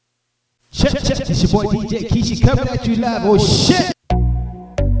It's your boy DJ Kishi coming at you live. Oh shit!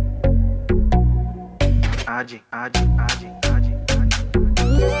 Aji.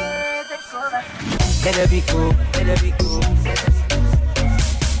 Let it be cool. Let it be cool.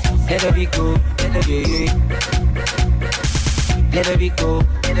 Let it be cool. Let it be. Let it be cool.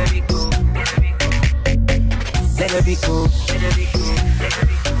 Let it be cool. Let it be cool. Let it be cool.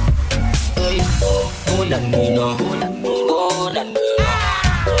 Hold on, me no. Hold on.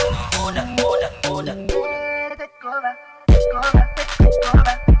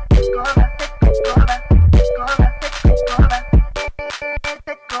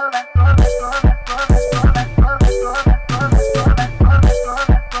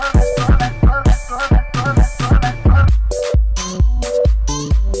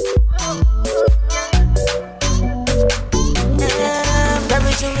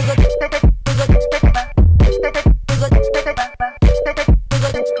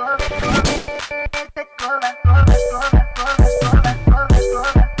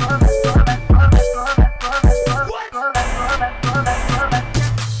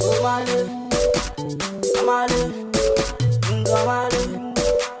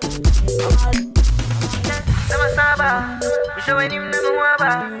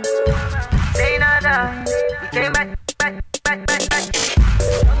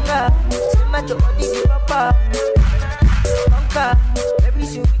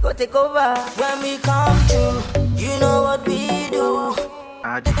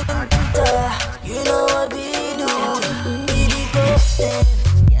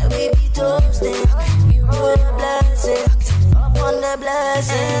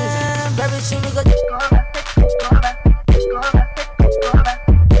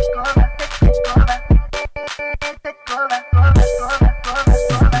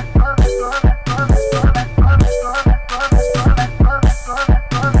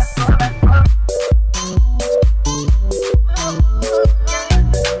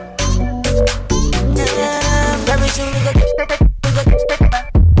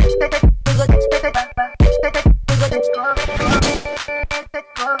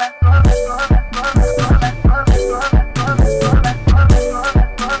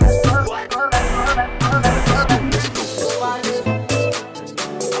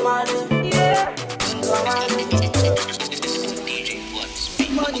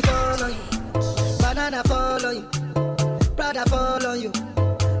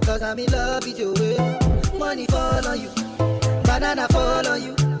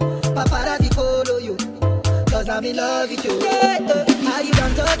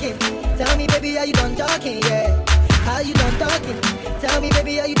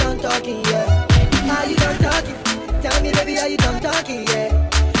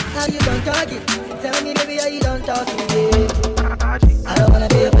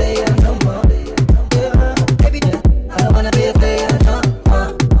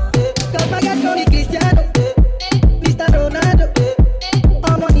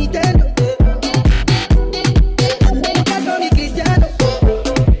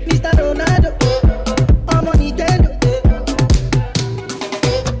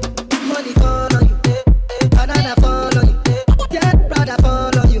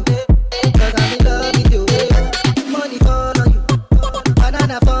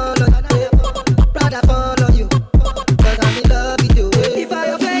 Banana fall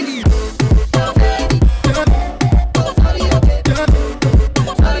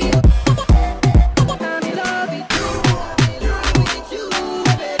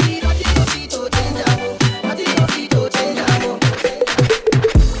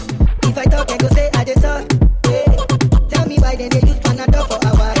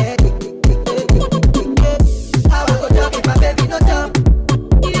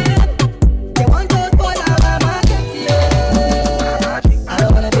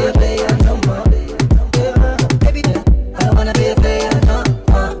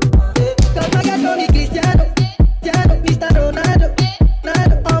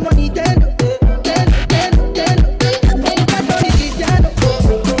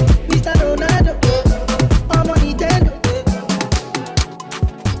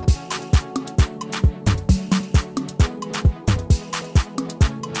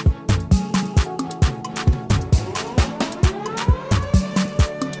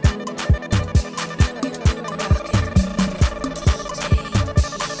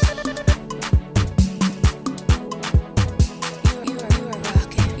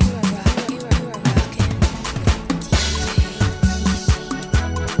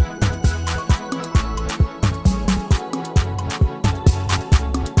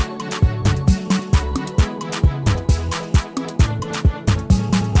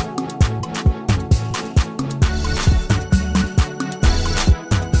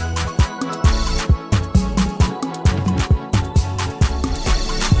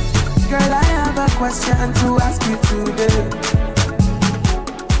you today.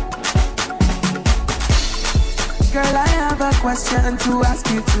 Girl, I have a question to ask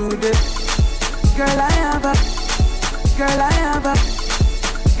you today. Girl, I have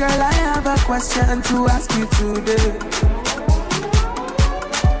a question to ask you today.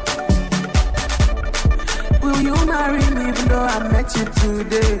 Will you marry me even though I met you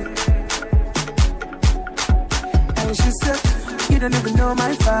today? And she said, you don't even know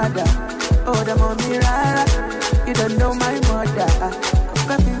my father. Oh, the mommy rara. You don't know my mother.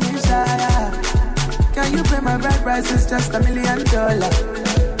 Baby, me shy. Can you pay my bride price? It's just $1 million.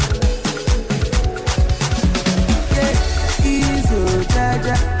 Yeah, easy,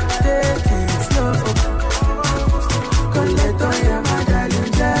 jaja, take it slow. Collect on your my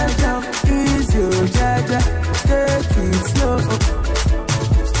darling, jaja. Easy, jaja, take it slow.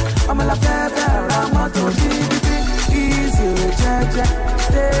 I'm a la fever, I'm out of GDP. Easy, jaja,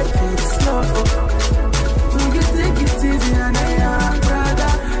 take it slow. Will you take it easy and I am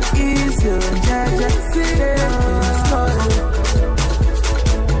brother? Easy, jaja, take it slow.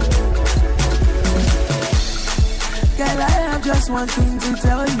 Girl, I have just one thing to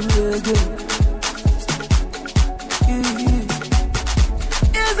tell you again.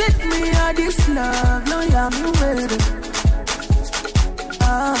 Is it me or this love? No, I'm waiting.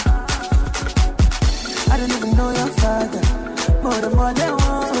 I don't even know your father. More than one.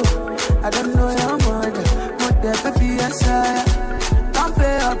 I don't know your mother. Mother, baby, yes, I don't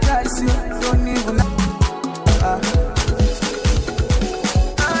pay a price. You don't even know.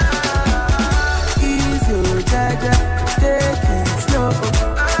 Easy, jaja, take it slow.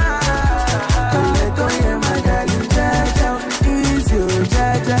 Collect on your my darling, jaja. Easy,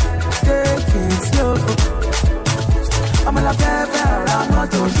 jaja, take it slow. I'm a la fever, I'm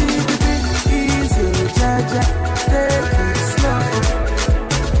not on GDP. Easy, jaja, take it slow.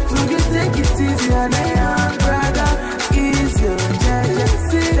 Will you take it easy and I am brother? Easy, jaja,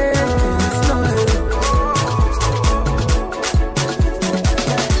 take it slow.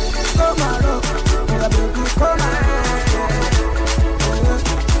 Come on, baby, come on.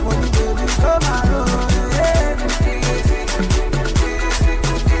 Money, baby, come on.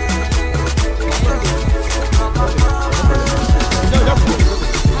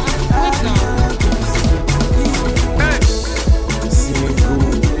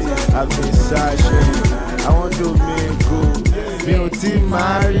 I've been searching. I want to mingle. Me ò tí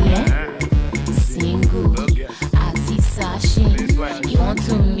marry. Single. Àti searching. You want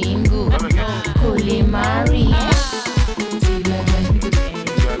to mingle. Kò lè marry.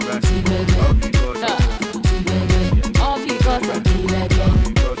 All because of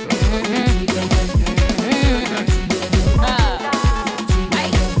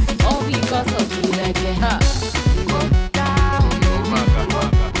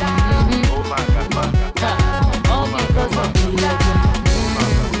all because of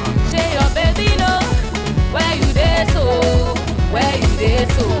say your baby know where you dey so.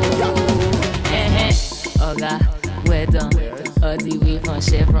 Oga, well done. All the way from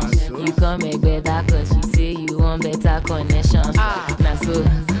Chevron. You come back cause you say you want better connection. Now so,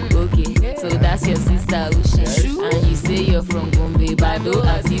 okay, so that's your sister Uche. And you say you're from Gombe, Bado,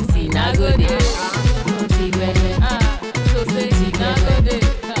 Asifti, Nagode. So say Nagode.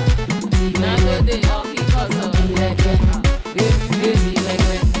 Nagode, all because of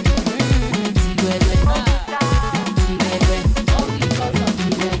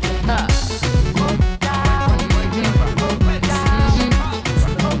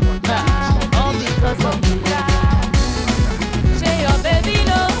say your baby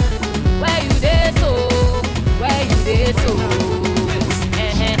know where you dey so.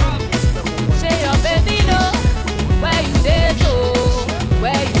 Say your baby know where you dey so.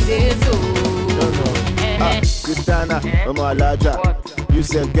 Christiana, Omo Alaja. You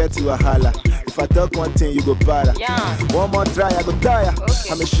said get to a holla. If I talk one thing, you go para. One more try, I go tire.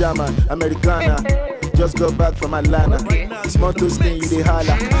 I'm a shaman, Americana. Just go back from Atlanta. Small to skin, you dey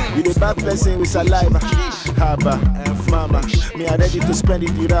holla. You dey bad person with saliva. Haba, mama, me I ready to spend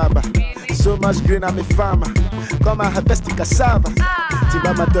it with rubber. So much green, I'm a farmer. Come and harvest the cassava.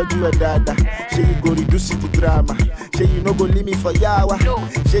 Tibama told you a dada. Say you go reduce the drama. Say you no go leave me for yawa.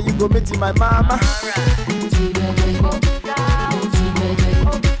 Say you go meet my mama.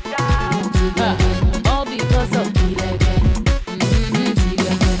 All because of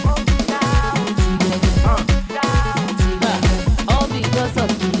all because of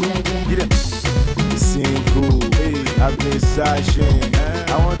Single, I've been searching.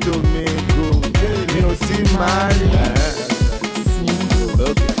 I want to mingle. Me ò tí marry. Single.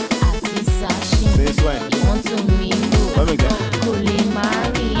 Okay. Àti searching. This way. You want to mingle. Come again. Kò lè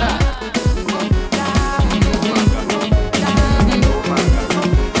marry.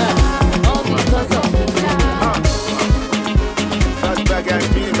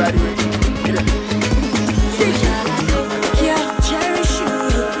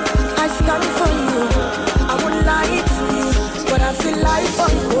 for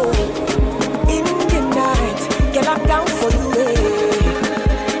you. In the night, girl, I'm down for you.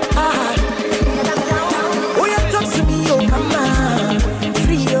 Oh, you talk to me, oh, mama.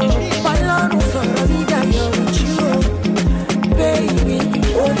 Free, oh. Ballon, so vida, yo, with you. Baby,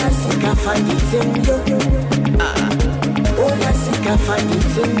 oh, I think I find it in you. Oh, I think I find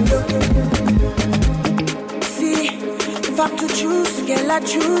it in you. See, if I'm to choose, girl, I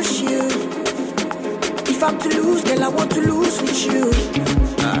choose you. If I'm to lose, girl, I want to lose with you.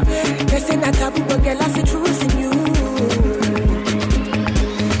 They say not taboo, but girl, I see truth in you.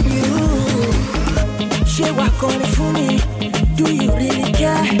 She walk on it for me. Do you really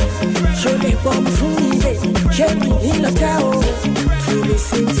care? Show me bomb for me, baby. Show me in the town. To be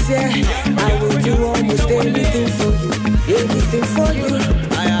sincere, I will do almost anything for you. Anything for you.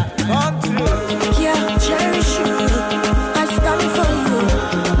 Yeah, cherish you. I stand for you.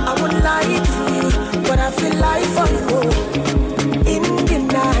 I won't lie to you, but I feel like for you. In the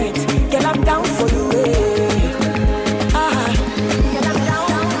night, girl, I'm down for you. Girl, I'm down.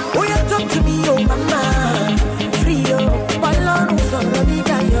 Oh, you talk to me, oh mama. Free, oh, ballon, so ready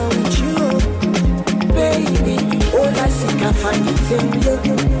that you're with you, baby. All I seek, I find it in you.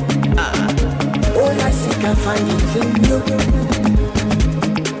 All I seek, I find it in you.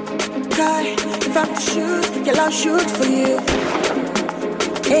 Guy, if I'm to shoot, girl, I'll shoot for you.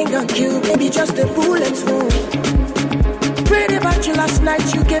 Ain't gonna kill, baby, just a bullet wound. Prayed about you last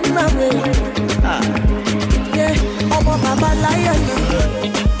night, you get married. Yeah, I'm a mama lion.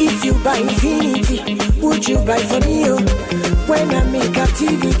 If you buy infinity, would you buy for me, oh? When I make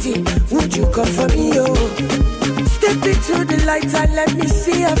activity, would you come for me, oh? Step into the light and let me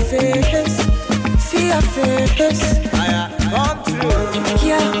see your face. See your face.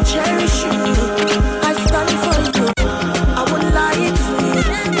 Yeah, cherish you. I stand for you. I won't lie to you,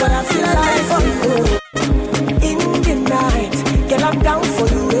 but I feel like for you. In the night, girl, I'm down for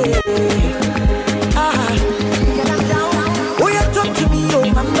you. Girl, I'm down. Oh, you talk to me, oh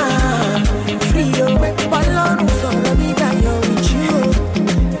mama. Free, oh, ballon, so let me die, you're with you,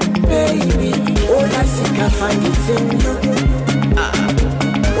 baby. All I seek, I find it in you.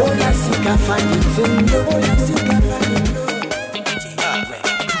 All I seek, I find it in you. All I seek, I find it in you.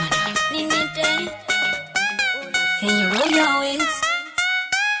 Can you roll your waist?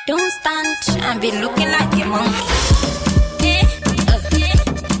 Don't stand and be looking like a monkey.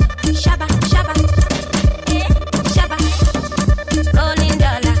 Shabba, shabba, shabba, rolling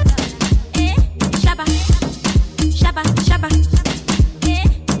dollar. Shabba, shabba, shabba,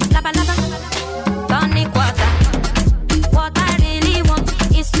 laba, laba, tonic water. What I really want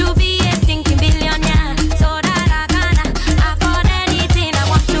is to be a stinking billionaire, so that I can afford anything I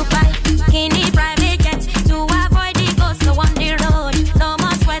want to buy. Skinny private jet to avoid the ghost on the road. No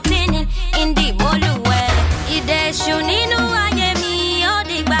more sweating in the molu well. Ide shuninu aye mi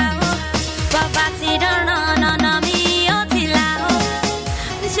odigba o. Poverty don't run on me otila o.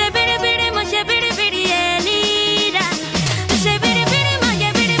 She biri biri mo she biri biri elida. She biri biri mo she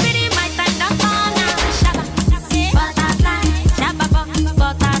biri biri my time don't come now. Shabba, butterfly, shabba,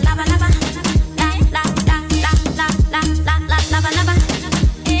 butter, lava, lava, la, la, la, la, la, la, la, la, lava, lava.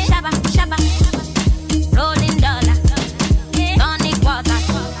 Shabba, shabba, rolling dollar, tonic water.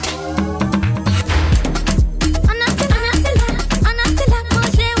 Anatila, anatila,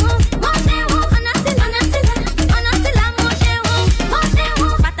 mojewo, mojewo, anatila, anatila, anatila, mojewo, mojewo.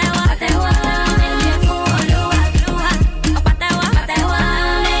 Patewa, patewa, meje fún Olúwa, Olúwa. Patewa, patewa,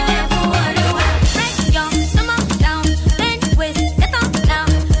 meje fún Olúwa. Break your stomach down, bend waist, get up now.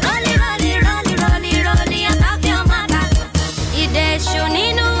 Rolly, rolly, rolly, rolly, rolly, and have your mother. Ide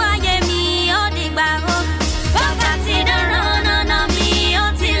shuninu aye mi odigba o. Poverty don't run on me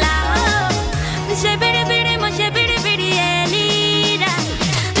otila o. She biri biri mo she biri biri elida.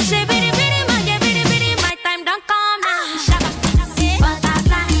 She biri biri mo she biri biri my time don't come now. Shabba,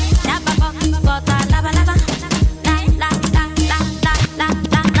 butterfly, shabba, butter, lava, lava, la, la, la, la, la, la,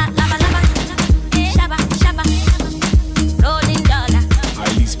 la, la, lava, lava. Shabba, shabba, rolling dollar,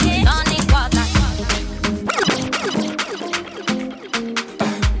 tonic water.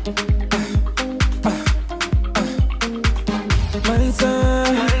 Mansa,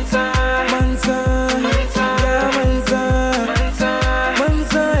 mansa, mansa, yeah, mansa,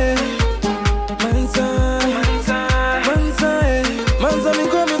 mansa, mansa, mansa, mansa, mi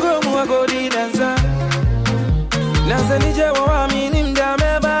go mu agodi dansa. Dansa ni je wa mi nim da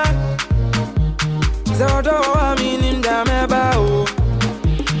meba. Zaodo wa mi nim da meba o.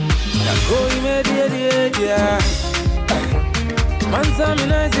 Ya go ime dia. Mansa mi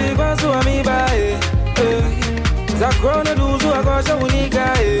na si kwa so mi ba Zakona duzu akosha unika.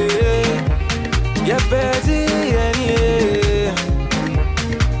 Yeah, Betty, yeah.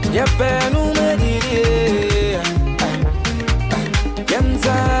 Yapenu mediri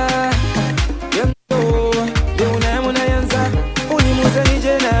Yenza Yendo Leuna muna yenza Uni muza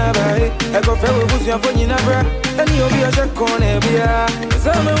nije na bae Eko fewe busu ya fonyi na bra Eni obi ya shakone bia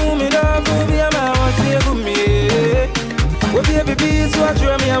Zame umida fubi ya mawasi ya gumi Webi ya bibi suwa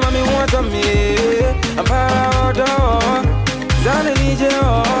chua mi ya mami wata mi Ampara odo Zane nije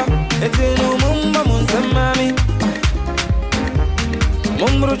o Etinu mumba munsamami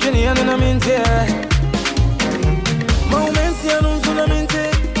Mumbru chini ya nina mente Maumensi ya nunzuna mente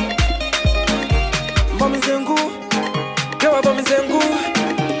Bomizengu Kewa bomizengu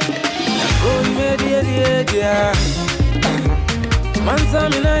Nakoi medie die dia Mansa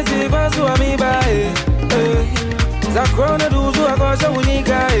minaisi basu wa mibae Zakrona duzu akosha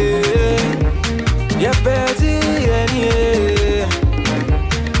unika Yepeti yenye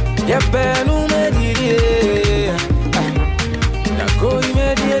Yepenu medie Nakoi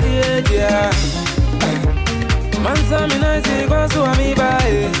medie die dia Mansa minaisi basu wa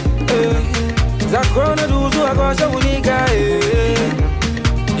mibae Zakrona duzu akosha unika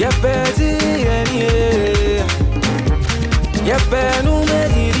Yepeti yenye Yepenu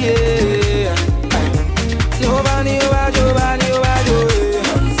medie Yobani obajo bani obajo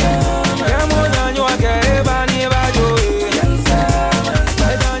Yamo danyo akere bani obajo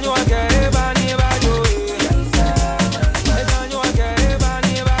Danyo akere bani obajo Danyo akere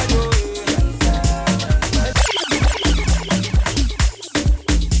bani obajo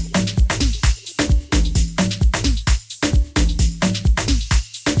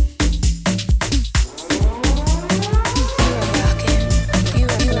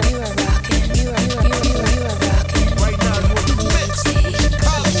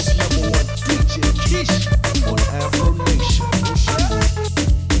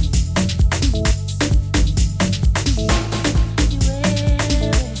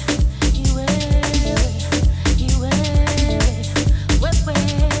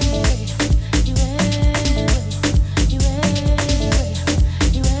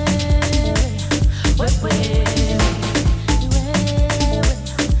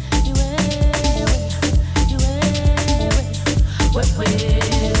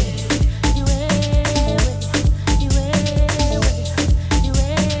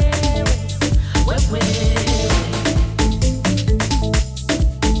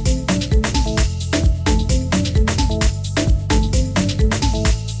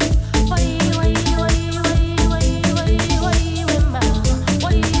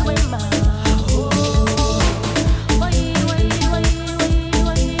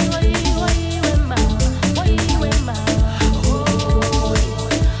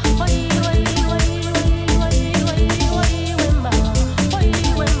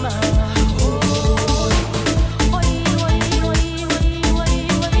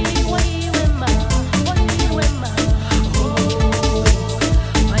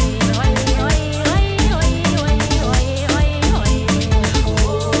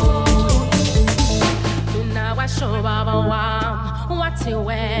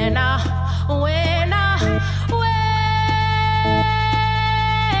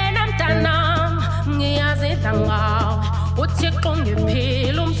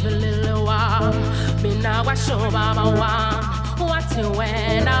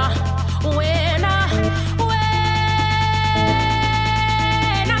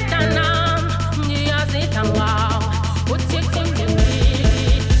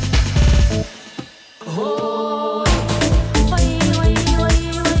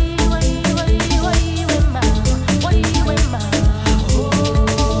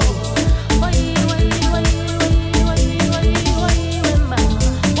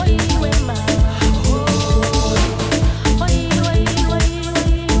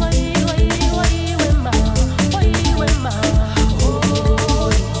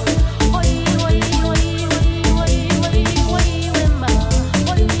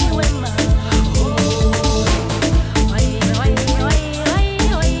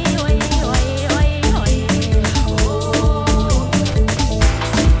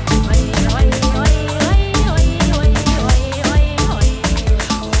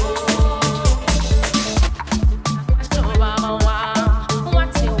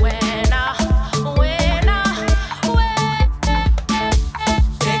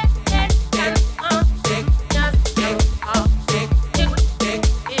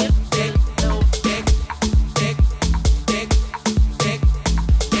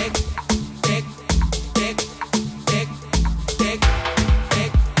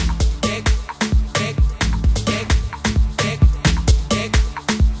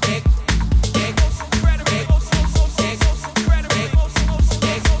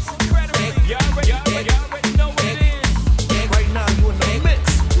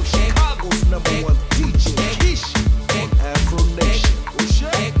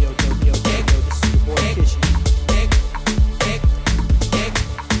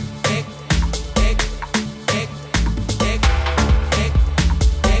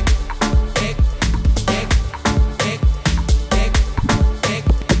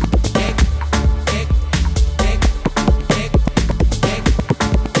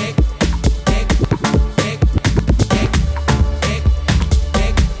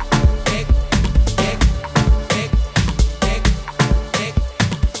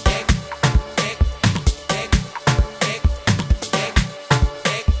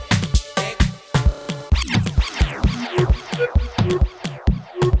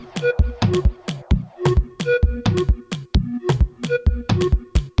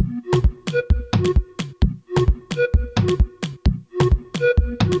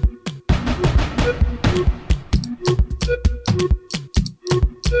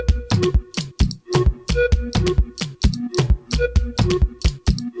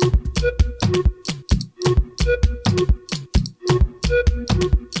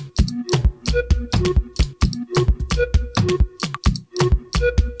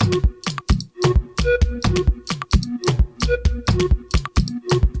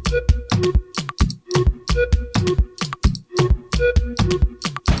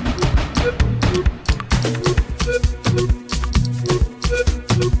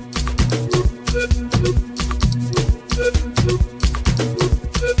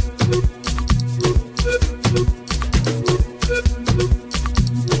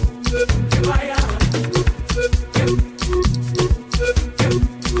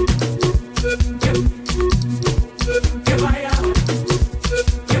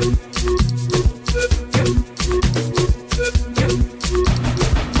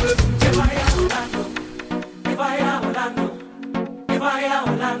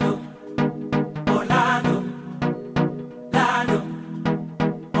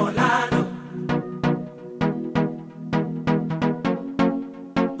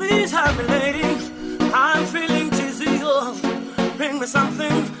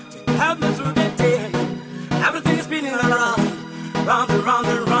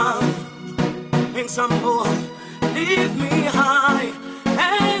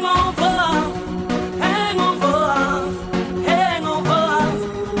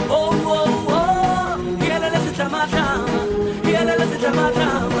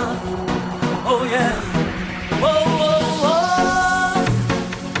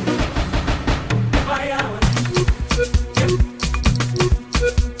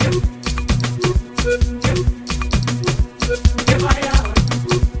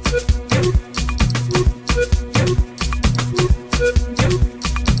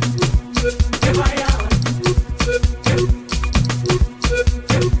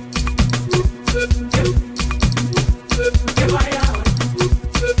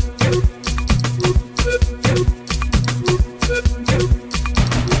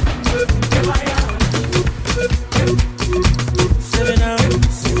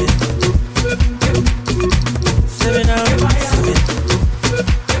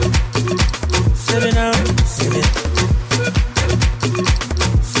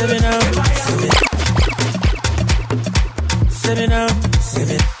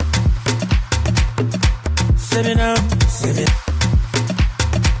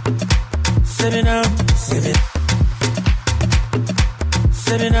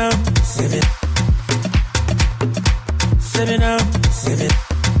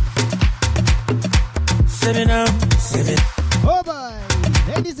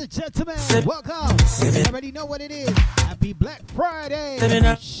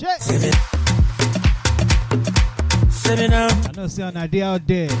Out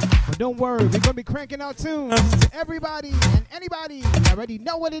there, but don't worry, we're gonna be cranking out tunes to everybody and anybody. You already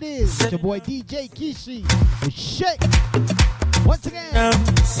know what it is. It's your boy DJ Kishi. Shake once again.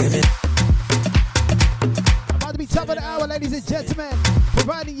 About to be top of the hour, ladies and gentlemen,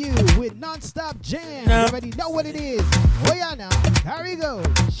 providing you with non-stop jam. You already know what it is. Oh yeah, now here we go.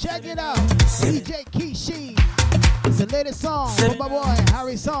 Check it out. DJ Kishi. It's the latest song from my boy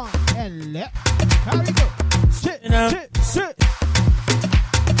Harry Song and here we go. Shit.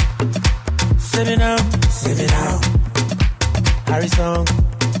 Sit it out. Harry Song.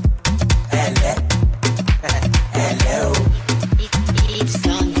 Hello. It's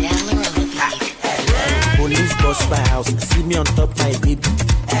gone down the road. Police bust my house, see me on top my baby.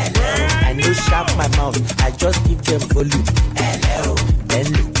 Hello. I no sharp my mouth, I just give them volume. Hello.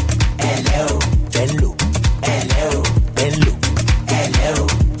 Hello. Hello.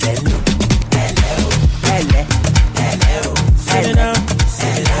 Sit it out.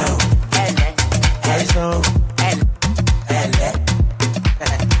 Song.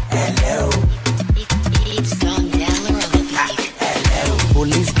 Hello. It's gone down the road.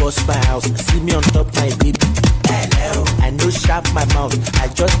 Police bust my house, see me on top my baby. Hello. I no sharp my mouth, I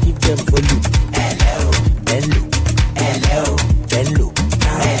just give them volume. Hello.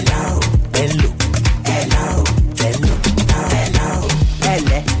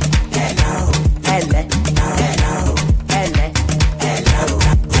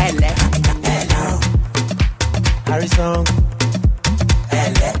 Harry Song.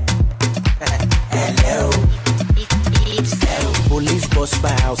 Hello. Police bust my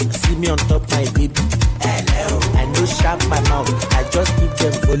house, see me on top my baby. Hello. I no sharp my mouth, I just give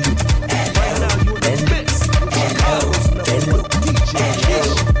them volume. Hello.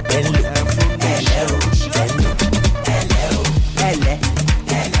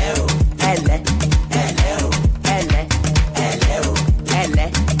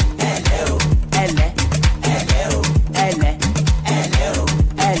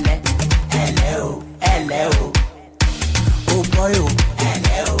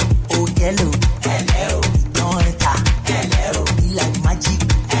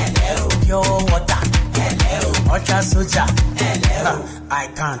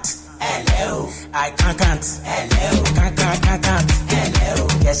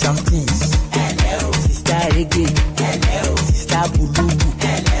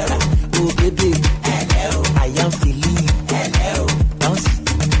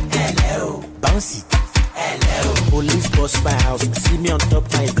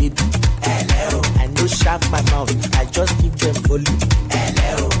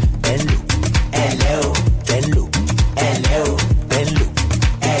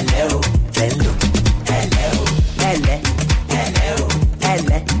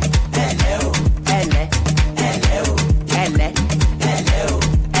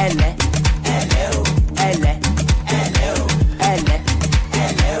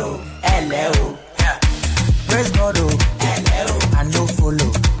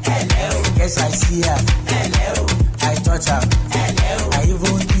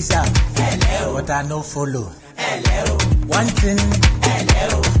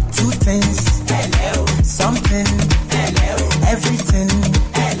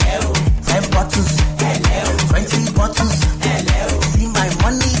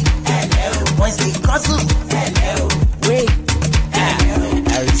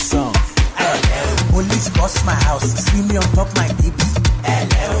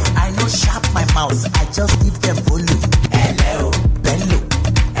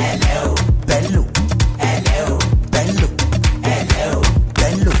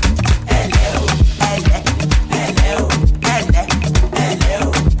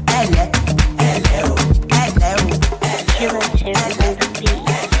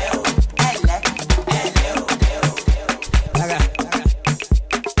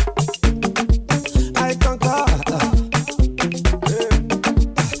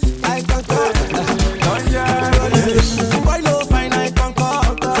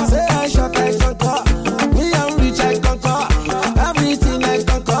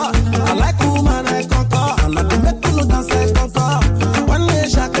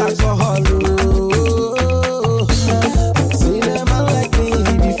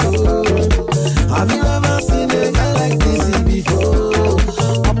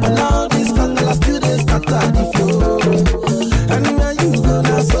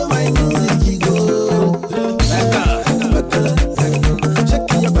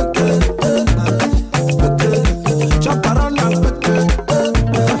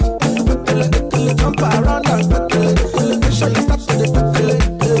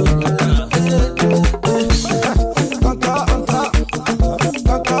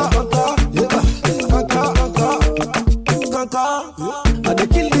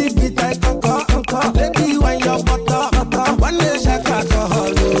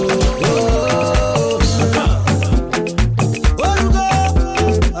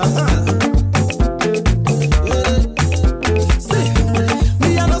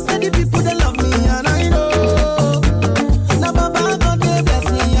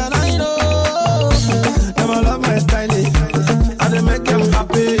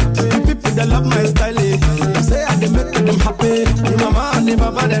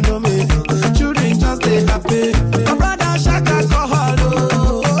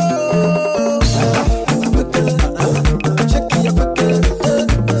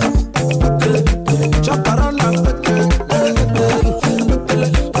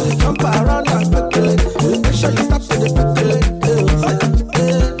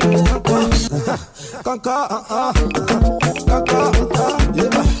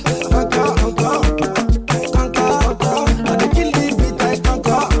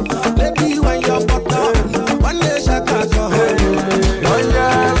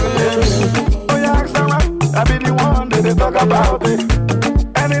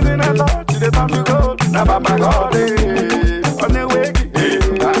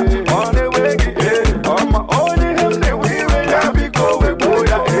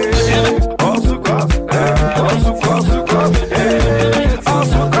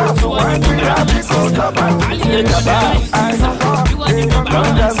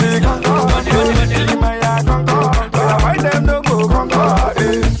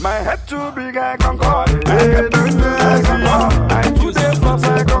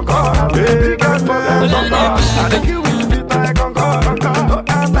 I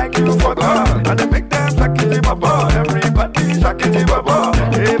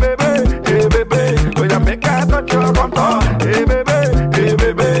Hey baby, oh yeah, make I touch your contour. Hey baby,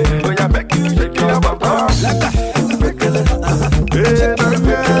 oh yeah, make you shake your bum. Like that.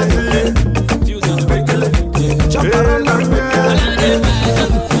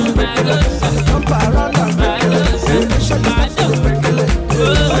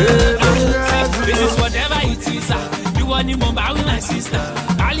 This is whatever it is, you want him on with my sister.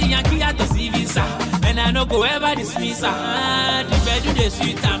 Ali Yankee at the CV, and I no go ever dismiss her. The bed do the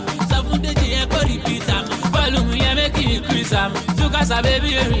sweet time, 7 days you go repeat time. Volume you make it increase time. So cause a baby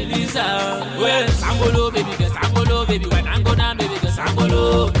you release her. Well, Sangolo baby, get Sangolo baby. When I go down baby, get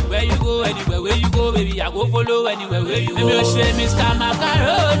Sangolo. Where you go, anywhere where you go baby, I go follow anywhere where you go. Maybe say Mr.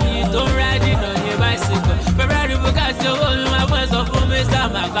 Macaroni, don't ride it on your bicycle. Ferrari Bugatti, you my voice of Mr.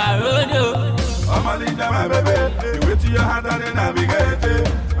 Macaroni. I'm a leader, my baby. You wait till your hand and then navigate it.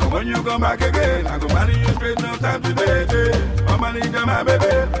 And when you come back again, I go marry you straight, no time to date it. I'm a leader, my baby.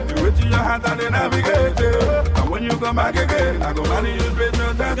 You wait till your hand and then navigate it. And when you come back again, I go marry you straight,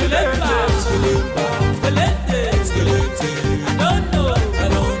 no time to date it. I don't know,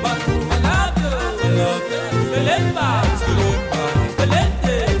 but I love you.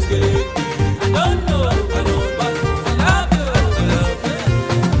 I don't know, but I love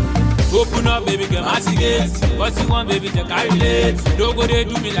you. Open up, baby, get my cigarettes. What you want, baby, just carry it. Don't go there,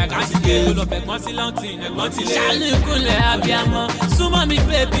 do me like I see it. Don't make money long thing, like money. Charlie, cool, happy, Suma me,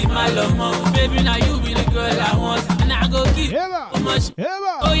 baby, my love, baby, now you be the girl I want. And I go keep so much.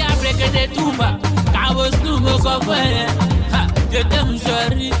 Oh, yeah, break it, tumba. I was no more coffee.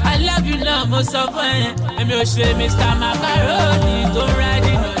 I love you now, most of it. And me say, Mr. Macaroni, don't ride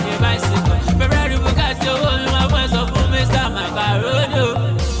it on your bicycle. Ferrari Bugatti, my voice of Mr. Macaroni.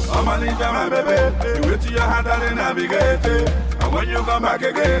 I'm a leader, my baby. You wait till your hand and then navigate it. And when you come back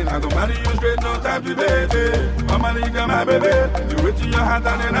again, I go marry you straight, no time to date it. I'm a leader, my baby. You wait till your hand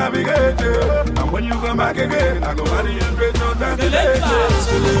and then navigate it. And when you come back again, I go marry you straight, no time to date it.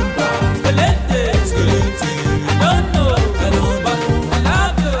 I don't know, but I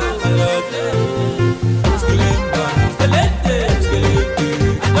love you.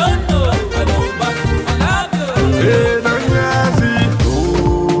 I don't know, but I love you. Hey,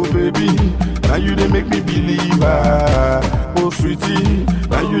 oh baby, now you they make me believe. Oh sweetie,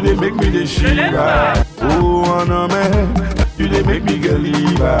 now you they make me the shiva. Oh Anna man, you they make me get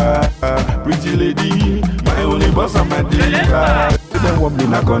liver. Pretty lady, my only boss and my diva. Them want me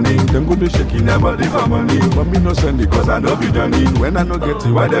knock on it, them go be shaking their body for money. But me no send it cause I know be done it. When I no get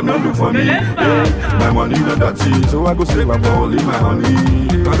it, why them no look for me? Yeah, my money no dirty, so I go save up for only my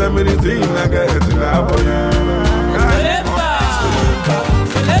honey. Cause everything I get is now for you.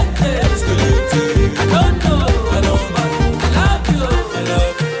 I don't know, but I love you.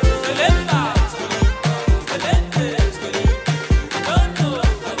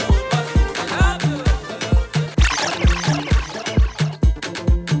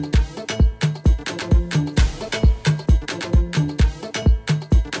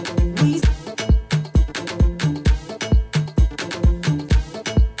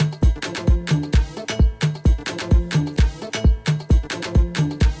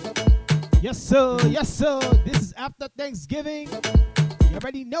 Yes, sir. This is after Thanksgiving. You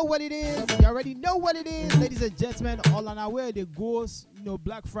already know what it is. Ladies and gentlemen, all on our way, the goes,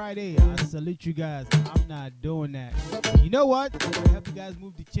 Black Friday. I salute you guys. I'm not doing that. You know what? I help you guys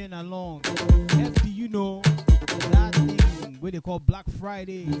move the chain along. After that thing where they call Black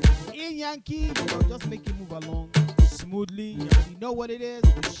Friday in Yankee, just make it move along smoothly. You already know what it is.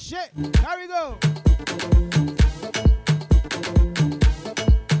 Shit. Here we go.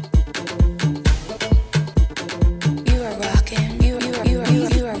 You are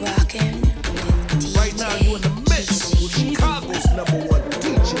rocking. Right now you're in the mix with Chicago's #1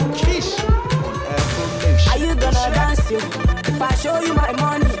 DJ Kish on Affirmation. Are you gonna dance you if I show you my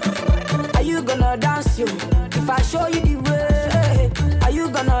money? Are you gonna dance you if I show you the way? Are you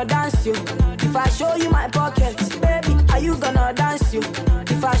gonna dance you if I show you my pockets? Baby, are you gonna dance you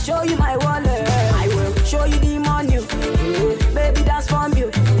if I show you my wallet? I will show you the money. Baby, dance from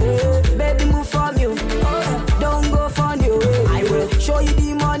you. Baby, move from you. Don't go from you. I will show you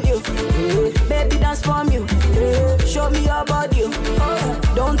the money. Baby, dance from you. Show me your body.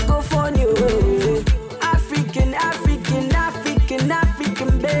 Don't go from you.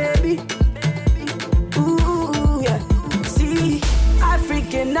 African, baby. Ooh, yeah. See,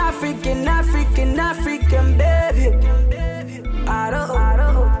 African, baby. I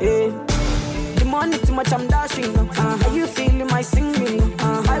don't, yeah. The money too much, I'm dashing. Are you feeling my singing?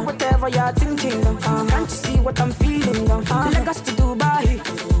 Buy whatever you're thinking. Can't you see what I'm feeling? Lagos to Dubai,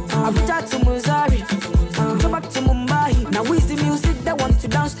 Abuja to Missouri, go back to Mumbai. Now is the music that one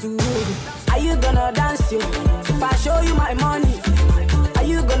dance you? If I show you my money, are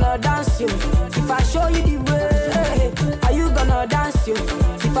you gonna dance you? If I show you the way, are you gonna dance you?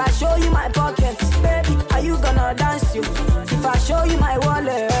 If I show you my pockets, baby, are you gonna dance you? If I show you my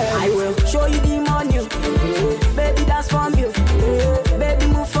wallet, I will show you the money. Baby, dance from you. Baby,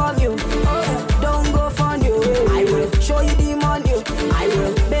 move from you. Don't go from you. I will show you the money. I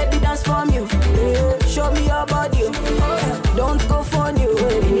will, baby, dance from you. Show me your body. Don't go from you.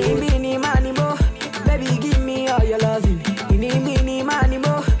 Mini, money, mo. Baby, give me all your loving. Mini, money,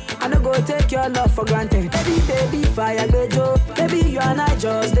 mo. I no go take your love for granted. Baby, fire the joke. Baby, you and I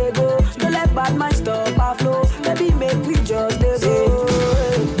just they go. Don't let bad mind stop our flow. Baby, make we just they go.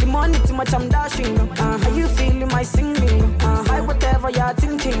 The money too much, I'm dashing. Are you feeling my singing? Buy whatever you're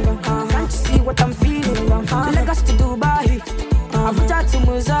thinking. Can't you see what I'm feeling? Lagos to Dubai, Abuja to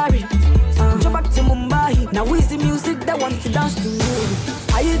Missouri, go back to Mumbai. Now is the music that wants to dance to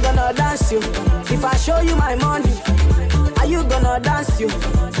you? Are you gonna dance you? If I show you my money, are you gonna dance you?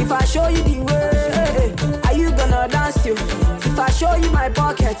 If I show you the way, are you gonna dance you? If I show you my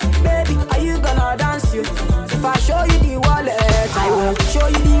pockets, baby, are you gonna dance you? If I show you the wallet, I will show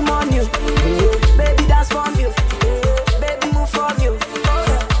you the money. Baby, dance from you. Baby, move from you.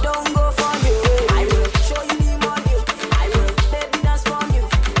 Don't go from you. I will show you the money. I will, baby, dance from you.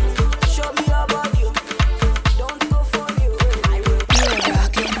 Show me your body. Don't go from you. I will. You are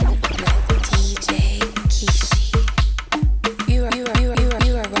rocking with DJ Kishi. You are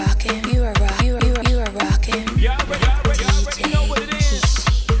rocking. You are rocking. DJ Kishi.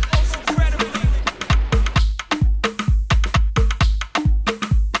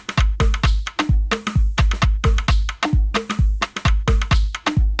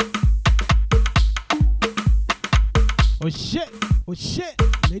 Oh shit,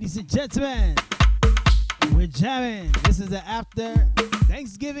 ladies and gentlemen, we're jamming. This is the after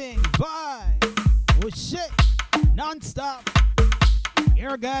Thanksgiving bye. Oh shit, non-stop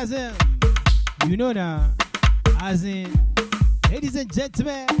orgasm. You know now, as in, ladies and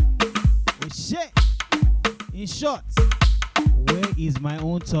gentlemen, oh shit. In short, where is my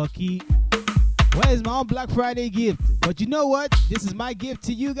own turkey? Where is my own Black Friday gift? But you know what? This is my gift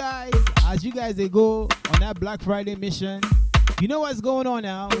to you guys. As you guys they go on that Black Friday mission. You know what's going on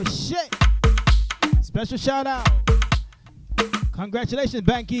now? Oh, shit. Special shout out. Congratulations,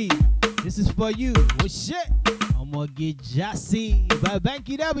 Banky. This is for you. Oh, shit. I'm gonna get Jassy by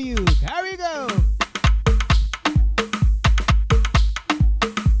Banky W. Here we go.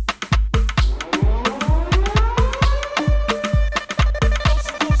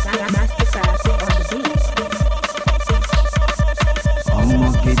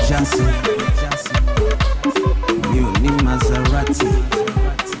 Mi ò ní Maserati,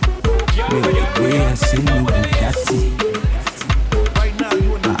 mi ò lè gbé ẹ sínú Bugatti.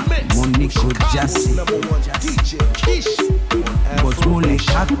 Mo ní kó jásí, but mo lè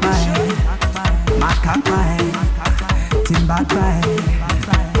kápá ẹ, má kápá ẹ, tí n bá gbá ẹ,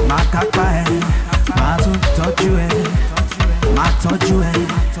 má kápá ẹ, má tún tọ́jú ẹ, má tọ́jú ẹ,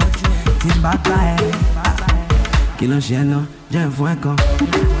 tí n bá gbá ẹ. Kí ló ń ṣe ẹ náà? Jẹ́ n fún ẹ kan.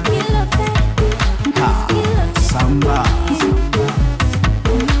 Samba.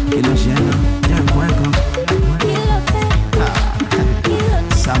 Kí ló ṣe náà? Jẹ́ n fún ẹ kan.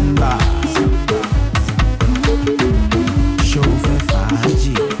 Samba. Ṣó fẹ́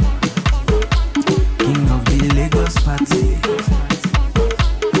fàájì. King of the Lagos party.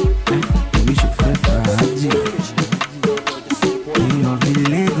 Èmi ṣó fẹ́ fàájì. King of the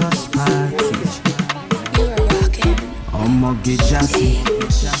Lagos party. Ọmọge Jassy.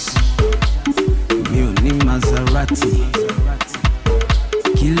 Mi ò ní Maserati,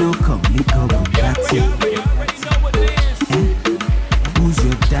 kí ló kàn mí kan Bugatti? Who's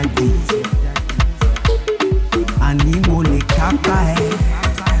your daddy? Àní mo lè kápá ẹ,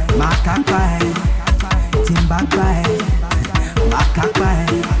 má kápá ẹ, tí n bá gbá ẹ, má kápá ẹ,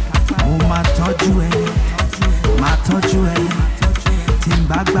 mo máa tọ́jú ẹ, má tọ́jú ẹ, tí n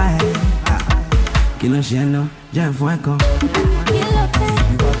bá gbá ẹ. Kí ló ń ṣe ẹ náà? Jẹ́ n fún ẹ kan.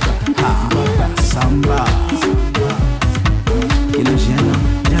 Samba. Kí ló ṣe náà?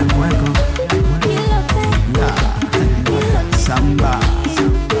 Jẹ́ n fún ẹ kan. Samba.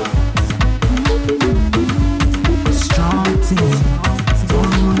 Strong team.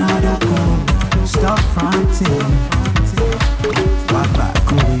 Don't run out of goal. Stop fronting. Wàgbà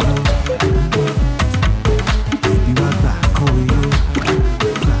kórè yó. Baby wàgbà kórè yó.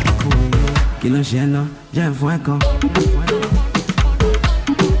 Kí ló ṣe náà? Jẹ́ n fún ẹ kan.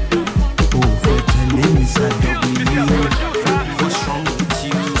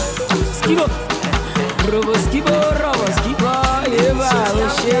 Skibo, robo skibo,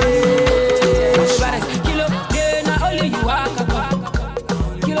 yeah,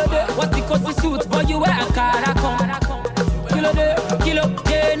 suit, but you wear Ankara come. Kilo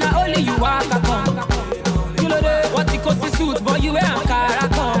day, now only you walk a come. Kilo day, what the cost suit, but you wear Ankara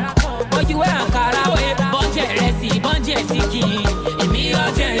come. But you wear Ankara, way. Bonje resi, bonje siki. Emi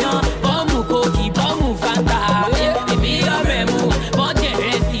ojeyan, bomu koki, bomu fanta. Emi oremu, bonje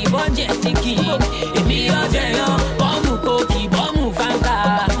resi, bonje siki. Emi ojeyan, bomu koki, bomu fanta.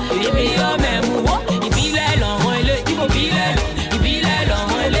 Emi oremu, ibile lọ́wọ́ ilé, ibile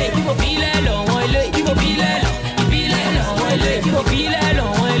lọ́wọ́ ilé, ibile lọ́wọ́ ilé, ibile lọ́wọ́ ilé, ibile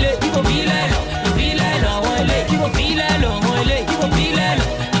lọ́wọ́ ilé, ibile lọ́wọ́ ilé, ibile lọ́wọ́ ilé,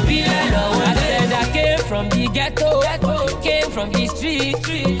 ibile lọ́wọ́. I said I came from the ghetto, came from the street,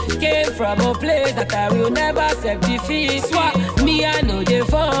 came from a place that I will never accept defeat. Swap me, I know the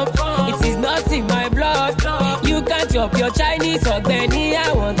form. It is not in my blood. You can't chop your Chinese or Benny.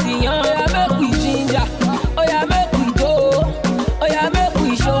 I want the young. Oh, yeah, make we ginger. Oh, yeah, make we go. Oh, yeah, make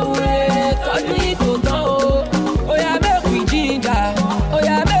we show it. Cause we go down. Oh, yeah, make we ginger. Oh,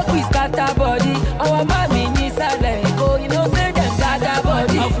 yeah, make we scatter body. Our mommy needs a let go. You know, say them scatter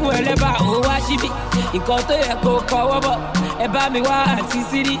body. I'm full of oh, what she be. Nǹkan tó yẹ kó kọ́wọ́ bọ̀ ẹ bá mi wá àǹtí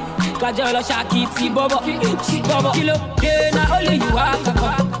sírí kájọ lọ ṣàkìtì bọ́bọ̀ kí ló dé na only you wá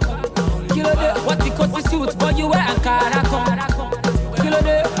kankan kí ló dé wọ́n ti kó sí suit but you wear Ankara kan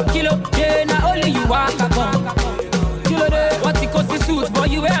kí ló dé na only you wá kankan kí ló dé wọ́n ti kó sí suit but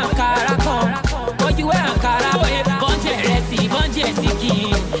you wear Ankara kan but you wear Ankara bọ́njẹ̀ rẹ̀ sí bọ́njẹ̀ sí kì í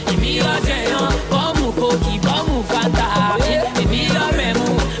èmi ọjọ́ yan bọ́ọ̀mù kòkì bọ́ọ̀mù fanta èmi ọ̀rẹ́ mu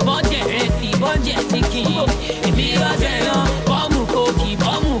bọ́njẹ̀ rẹ̀ sí bọ́njẹ̀ sí kì í èmi ọjọ́ yan bọ́ọ̀mù kòkì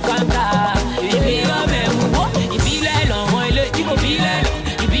bọ́ọ̀mù fanta èmi ọ̀rẹ́ mu ìbílẹ̀ lọ́wọ́ ilé ìbílẹ̀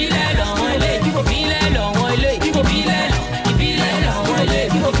lọ́wọ́ ilé ìbílẹ̀ lọ́wọ́ ilé ìbílẹ̀ lọ́wọ́ ilé ìbílẹ̀ lọ́wọ́ ilé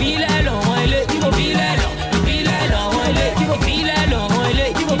ìbílẹ̀ lọ́wọ́ ilé ìbílẹ̀ lọ́wọ́ ilé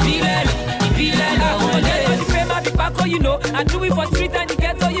ìbílẹ̀ lọ́wọ́ ilé. You know, I do it for street and the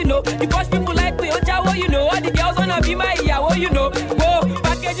ghetto, you know. You push people like me, Ojawo, you know. All the girls wanna be my yawo, you know. Whoa,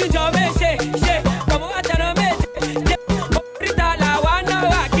 package you jump, shake. Come on, I don't make it. Rita la wana, I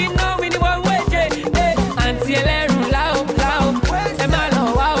can't know anyone wait. Auntie Eleru, lao. Emalo,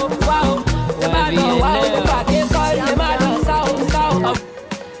 wow. Emalo, wow. Package call, Emalo, sao.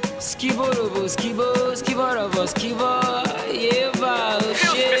 Skibo, yeah,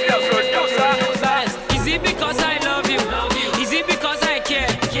 shit. Is it because I love you? Is it because I care?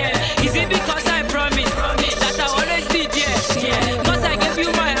 Is it because I promise that I always be there? Because I gave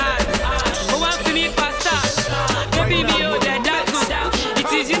you my heart. Oh, one for me pasta. Baby, me oh that good.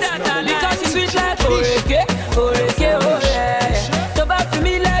 It is you that I like. Because you sweet like oreke, oh yeah. So bad for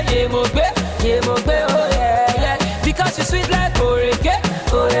me like yemogbe, oh yeah. Because you sweet like oreke,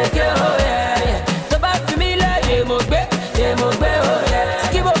 oh yeah. So bad for me like yemogbe, oh yeah.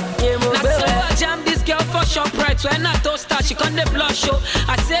 Skibo, yemogbe. Shop right when I toast her, she can't blush show.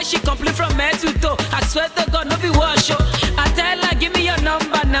 I say she complete from head to toe. I swear to God, no be wash show. I tell her, give me your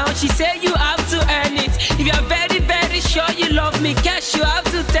number now. She say you have to earn it. If you're very, very sure you love me, cash you have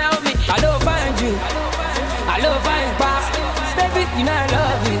to tell me. I don't find you. I don't find past. Baby, you know I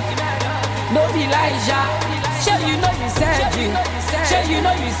love you. No be Elijah. Sure you know you said you. Sure you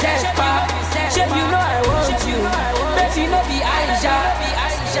know you said pop. Sure you know I want you. Baby, no be Aisha.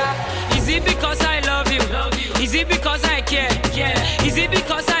 Is it because I love you? Is it because I care? Is it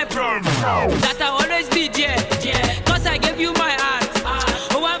because I promise that I'll always be there? Cause I gave you my heart.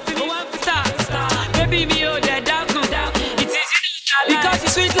 Oh, one for me, one for star. Baby, me oh that good. It is you because you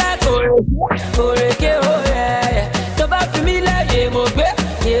sweet like oreke, oh yeah. So bad for me like yemogbe,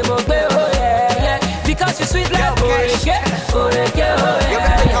 oh yeah. Because you sweet like oreke, oh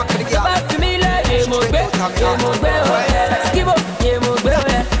yeah. So bad for me like yemogbe, oh yeah. Skibo, yemogbe, oh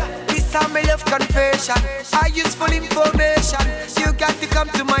yeah. My love confession, I use full information. You got to come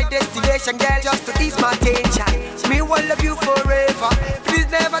to my destination, girl, just to ease my tension. Me will love you forever. Please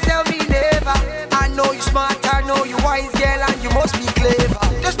never tell me never. I know you smart, I know you wise, girl, and you must be clever.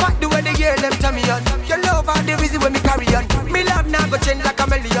 Just back the way they hear them tell me on. Your love are the reason when me carry on. Me love now go change like a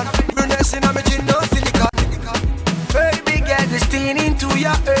million. Bruness in a me chin, no silicon. Baby girl, this thing into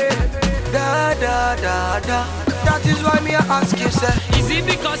your head. Da. That is why me I ask you, sir. Is it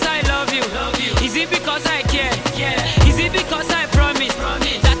because I love you? Is it because I care? Is it because I promise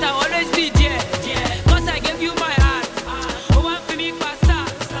that I'll always be there? Cause I gave you my heart. Oh, one for me pasta.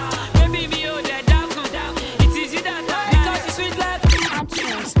 Baby, me oh that good. It is you that because you sweet like I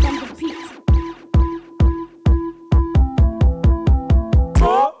chose the pizza.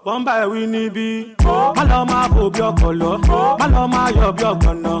 Bomba we need be. Maloma fo bi okolo. Maloma yo bi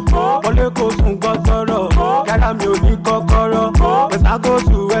ogbono. Wole ko sun gbo soro. Yara mi o ni kokoro. West I go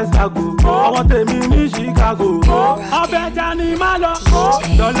to West I go. tèmi ní Chicago. Ọbẹ̀ ẹja ni má lọ.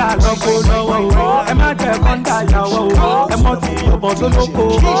 Dọ́là lọ́kọ́ lọ́wọ́ o. Ẹ má jẹ́ kọ́ńdà ìyàwó o. Ẹ mọ̀ tí ọ̀bọ̀n tó lóko.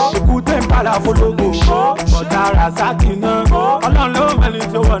 Èkúté ń padà polówó. Ọ̀dà Rasaki náà. Ọlọ́run ló mẹ́ni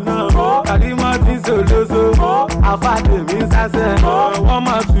tó wọ̀ náà. Kàdímọ́ ti sòlóso. Àfa tèmi sásẹ̀. Wọ́n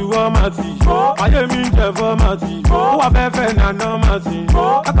máa tù wọ́n máa tì. Ayé mi ń jẹ fọ́ máa tì. Ó wà fẹ́fẹ́ nàná máa tì.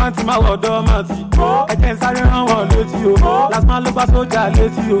 Àkáǹtì máa wọ̀dọ́ máa tì. Ẹ̀jẹ̀ ń sáré rán wọn létí o. Lásìmọ́ ló bá sójà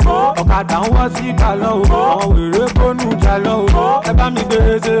létí o. Ọ̀kadà ń wọ́ sí ìbàlọ́ o. Àwọn wèrè kónú jalọ́ o. Ẹ bá mi gbé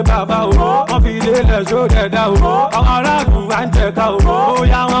ṣe bàbá o. Wọ́n fi ilé lẹ̀ ṣó dẹ̀dá o. Àwọn aráàlú wa ń jẹ̀ka o.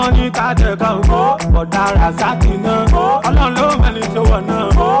 Bóyá wọ́n ní ká jẹ̀ka o. Ọ̀dà Rasaki náà. Ọlọ́run ló mẹ́ni tó wọ̀ náà.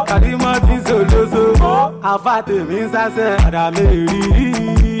 Kàdímọ́ ti sòlóso. Àfa tèmi ń sásẹ̀. Àdàmé rí.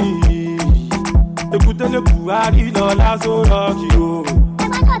 Èkúté Buhari lọ lásò rọ́ọ̀kì o.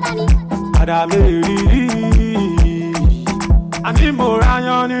 Àdàmé rí. Àní mo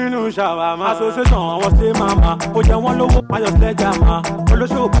ráyán nínú ṣàwámà. Association àwọn ṣe máma. Ó jẹ wọ́n lówó Mayọ̀ Sledjama.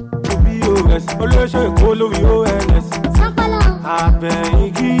 Olóṣèlú POS. Olóṣèlú Èkó lórí ONS.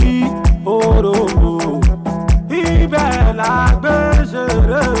 Àbẹ̀yìngí òróró. Ibẹ̀ la gbé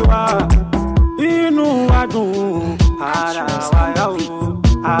ṣeré wa. Inú wa dùn ara wa yá o.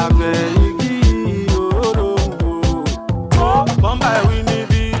 Àbẹ̀yìngí òróró. Bọ́mbà ẹ̀wí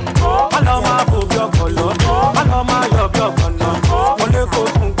níbí. Wọ́n lọ máa fò bí ọkọ̀ lọ. Wọ́n lọ máa yọ bí ọkọ̀ náà. Wọ́n lè kó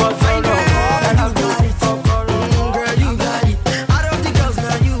tún gbọ́ sọ́rọ̀. Girl, you got it. Out of the girls,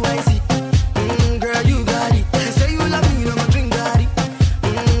 now you ain't see. Girl, you got it. You say you love me, you know my drink got it.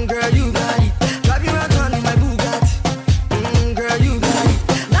 Girl, you got it. Drive you around town in my Bugatti. Girl, you got it.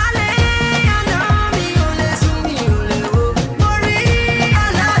 Dale, I know me, ole su mi, ole wo. Mori, I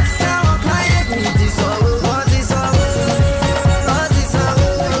like sour client, me this all. What is all? What is all?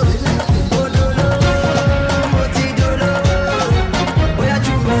 Odolo, moti dolo. Oya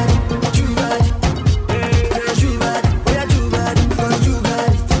jubari, jubari. Girl, jubari, oya jubari, 'cause you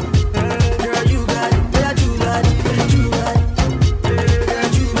got it. Girl, you got it, oya jubari, jubari. Girl,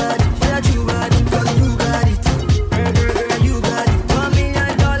 jubari, oya jubari, 'cause you got it. Girl, you got it. $1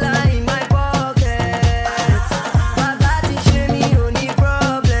 million in my pocket. Bàbá ti ṣe mí ò ní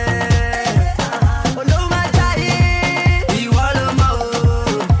problem. Olówó máa jáde, ìwọ ló mọ̀ o.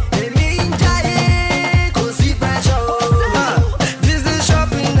 Èmi ń jáde, kò sí pressure o. Business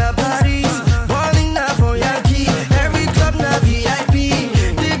shopping na Paris, balling na for Yankee. Every club na VIP.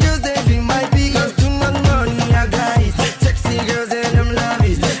 The girls they feel my beat. Too much money, I got it. Sexy girls and them love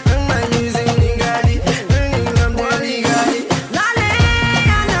it. Bring my music, they got it. Bring it up, they got it. Dale,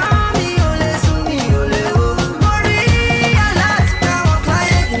 I know me, ole su mi, ole wo. Mori, I like now I'm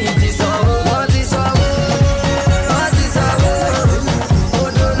client, me this all. What is all? What is all?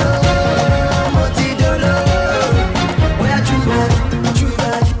 Odolo, moti dolo. Oya jubari,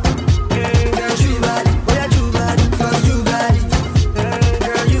 jubari. Girl, jubari, oya jubari, 'cause you got it.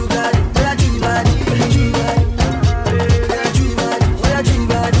 Girl, you got it, oya jubari, jubari. Girl, jubari, oya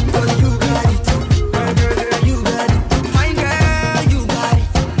jubari, 'cause you got it. Girl, you got it. Fine girl, you got it.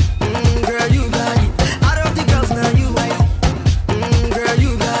 Girl, you got it. Out of the girls, now you ain't. Girl,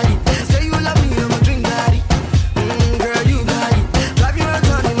 you got it. Say you love me, I'ma drink got it. Girl, you got it. Drive you around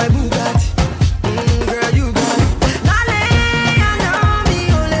town in my Bugatti. Girl, you got it. Dale, I know me,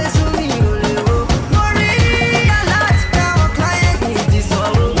 ole su mi, ole wo. Mori, I like now I'm client, me this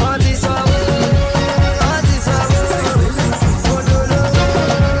all. What is all? What is all? Odolo,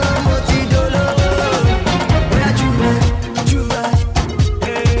 moti dolo. Oya jubari, jubari.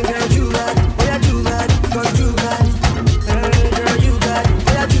 Girl, jubari, oya jubari, 'cause you got it. Girl, you got it,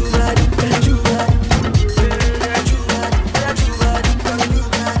 oya jubari, jubari. Girl, jubari, oya jubari, 'cause you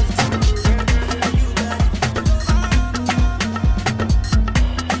got it.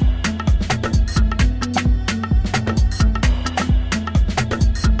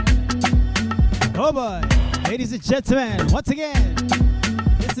 Oh boy, ladies and gentlemen, once again,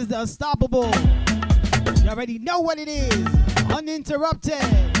 this is the Unstoppable. You already know what it is. Uninterrupted.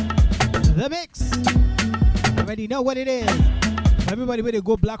 The mix. You already know what it is. Everybody ready to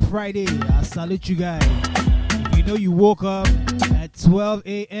go Black Friday. I salute you guys. If you know you woke up at 12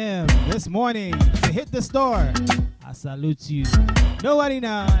 a.m. this morning to hit the store, I salute you. Nobody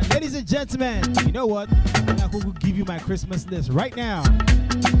now. Ladies and gentlemen, you know what? I'm going to give you my Christmas list right now.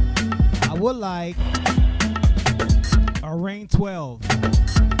 I would like a Rain 12.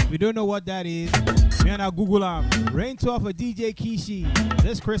 If you don't know what that is, me and I Google Rain 12 for DJ Kishi.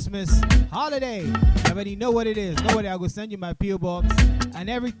 This Christmas holiday. You already know what it is. Nobody, I will send you my P.O. box and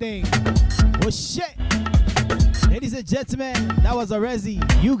everything. Well, shit. Ladies and gentlemen, that was a Resi.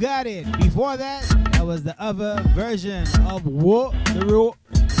 You got it. Before that, that was the other version of What the Real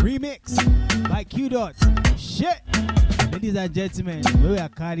remix by Q Dot. Shit. Ladies and gentlemen, we are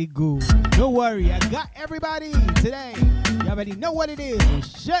carry go. Don't worry, I got everybody today. You already know what it is.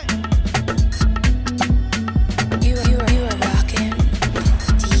 Shit. You are rocking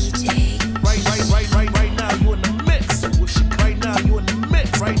DJ. Right now you in the mix. Right now you in the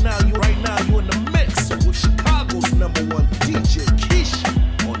mix. Right now you in the mix with Chicago's #1 DJ Kishi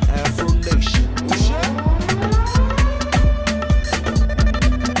on Afro Nation.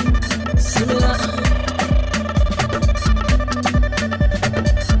 Similar.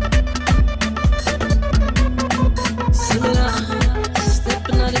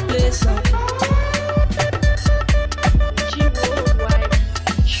 Stepping out the place.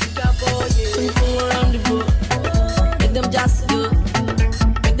 Sugar boy, yeah. Around the boat. Make them just do.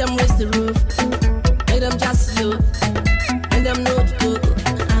 Make them raise the roof. Make them just do. Make them know the cocoa.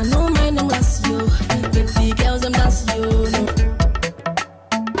 I know my name was you. Make the girls them dance you. No.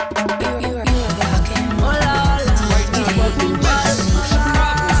 You are rocking. Hola, hola. Keep up the buzz.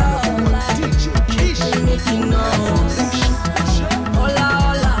 DJ Kishi making noise. Hola,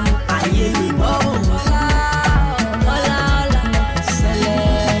 hola. I hear me bubble. Hola, hola.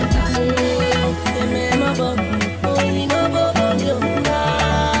 Select. Remember, only no bubble.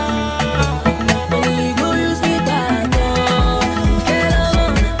 Only go use me back.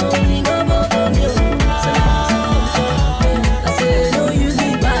 Only no bubble. I say no use me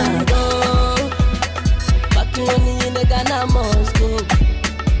back. Back to money in the Ghana must go.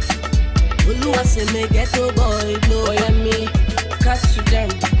 Oluwa say me get to boy blow. Oh yeah me, catch to them.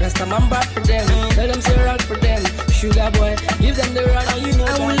 Rest a man back for them. Tell them say run for them. Sugar boy, give them the run. And you know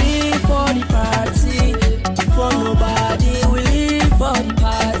and we live for the party. For nobody, we live for the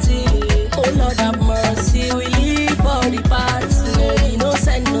party. Oh Lord have mercy, we live for the party. No, we no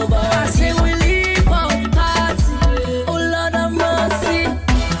send nobody. I say we live for the party. Oh Lord have mercy.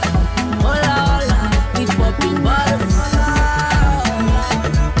 Hola, hola, we popping bottles.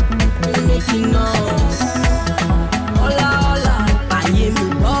 We making noise. Hola, hola, I hear me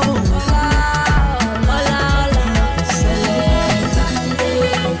bubble. Hola, hola, select.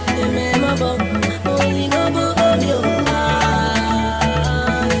 Remember, only no bubble you.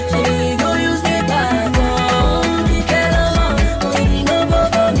 She go use me back on. Only no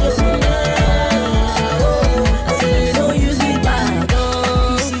bubble you. I say no use me back on.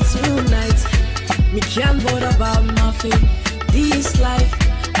 You see tonight, me can't bother about nothing. This life,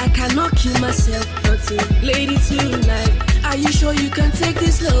 I cannot kill myself, nothing. Lady tonight, are you sure you can take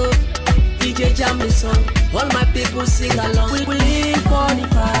this love? DJ jam me song, all my people sing along. We live for the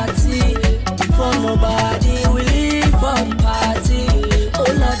party, for nobody. We live for the party. Oh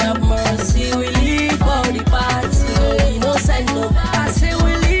Lord have mercy, we live for the party. No send no. I say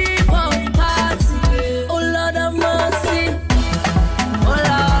we live for the party. Oh Lord have mercy.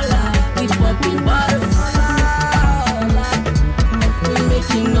 Hola, hola, we popping bottles. We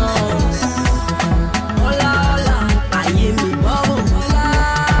making noise. Hola, hola, I hear me bubble.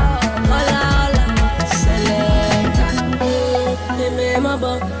 Hola, hola, select.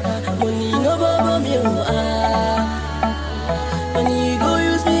 Remember, money no bubble me. Money go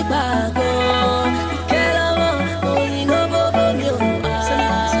use me back. Money no bubble me.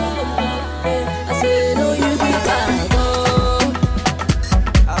 I say no use me back.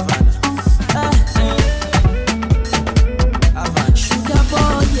 Sugar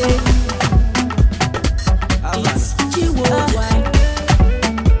boy, yeah. It's G-Worldwide.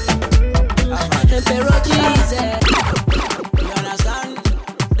 Emperor Jesus. You understand?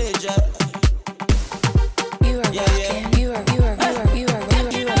 DJ. You are rocking. You are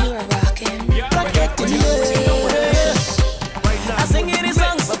rocking. I sing this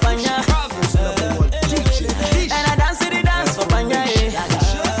song for Panya. And I dance the dance for Panya.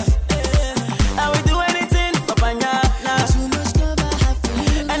 I will do anything for Panya.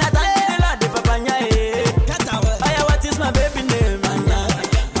 And I thank the Lord for Panya. Oh yeah, what is my baby name? Oh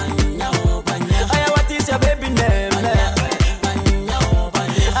yeah, what is your baby name?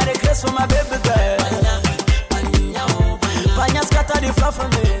 I request for my baby girl. Panya scatter the floor for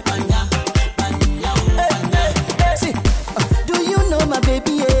me. See, do you know my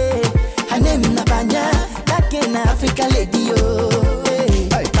baby? Her name is Panya, back in Africa lady yo.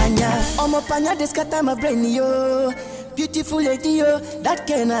 Panya, Omo Panya, they scatter my brain yo. Beautiful lady yo, that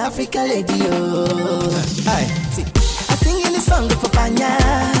kind of Africa lady yo. See, I sing in the song for Panya,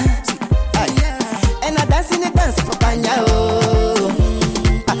 and I dance in the dance for Panya oh.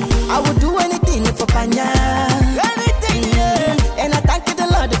 I would do anything for Panya, anything yeah. And I thank the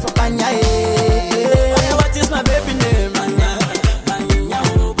Lord for Panya. Oh yeah, what is my baby name? Oh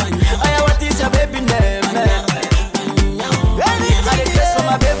yeah, what is your baby name? I request for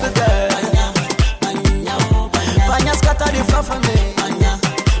my baby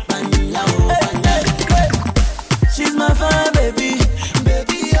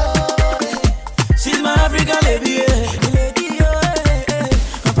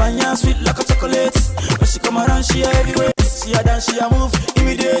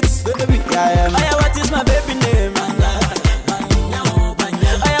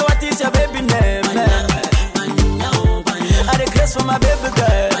my baby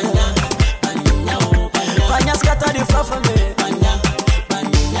girl. Panya scatter the floor for me.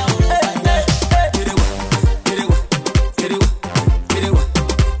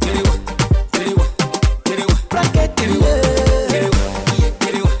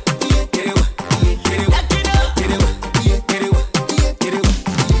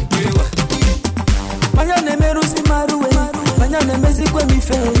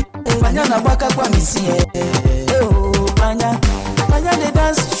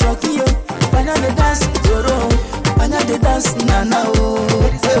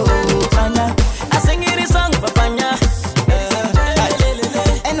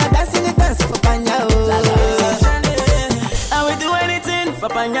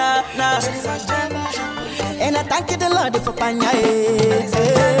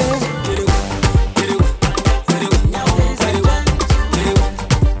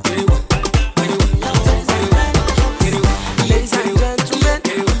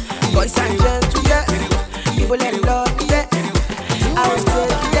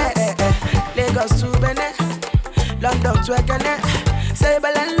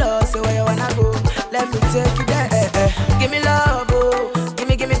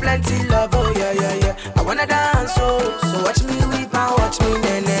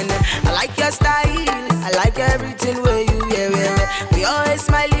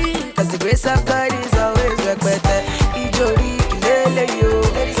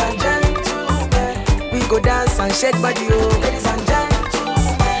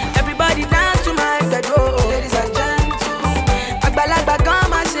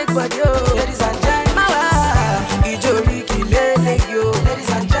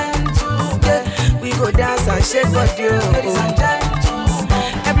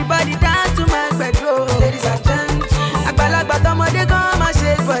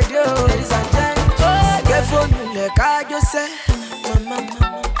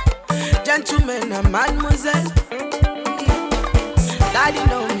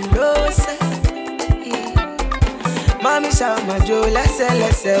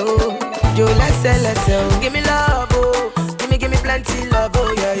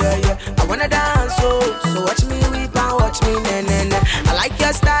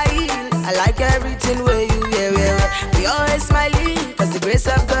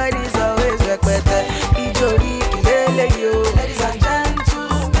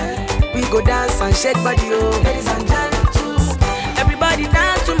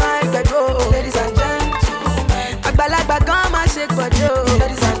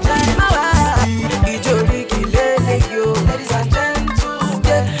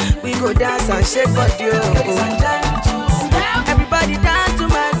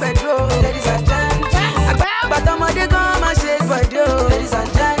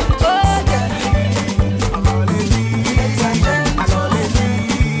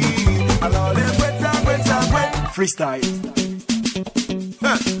 Freestyle.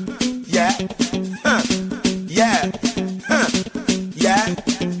 Yeah. Yeah. Yeah.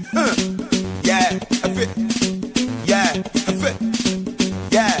 Yeah. I fit. Yeah. I fit.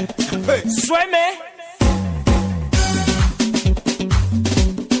 Yeah. Hey. Swim me.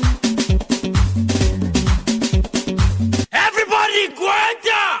 Everybody,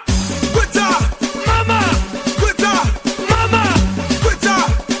 Guanta! Guanta! Mama! Guanta! Mama! Guanta!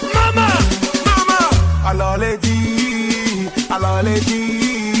 Mama! Mama! Alors les dit, alors les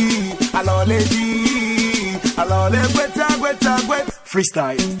dit, alors les dit, alors les Guanta, Guanta, Guanta.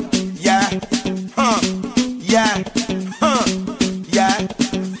 Freestyle. Yeah. Yeah. Yeah.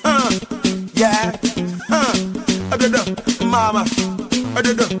 Yeah. Mama.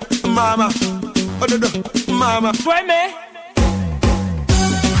 Mama. Mama. Swim me.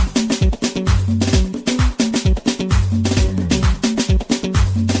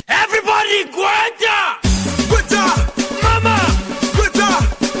 Everybody, Guanta! Guanta! Mama! Guanta!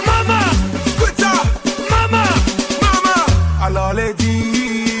 Mama! Guanta! Mama! Mama! Alors les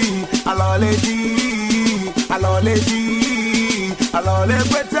dit, alors les dit, alors les dit, alors les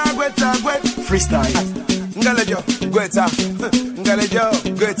Guanta, Guanta, Guanta. Freestyle. Ngalejo, Guanta. Ngalejo,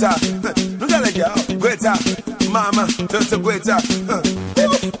 Guanta. Ngalejo, Guanta. Mama, just a Guanta.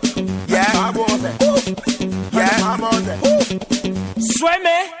 Yeah. Yeah. Swim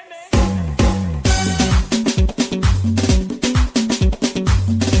me.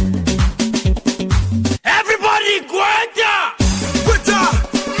 Everybody, Guanta! Guanta!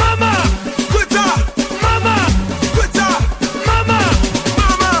 Mama! Guanta! Mama! Guanta! Mama!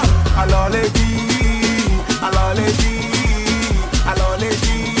 Mama! Alors les dit, alors les dit, alors les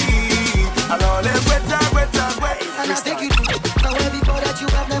dit, alors les Guanta, Guanta, Guanta. And I take you to somewhere before that you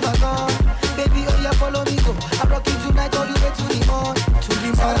have never gone. Baby, oh yeah, follow me go. I rock you tonight all the way to the morning.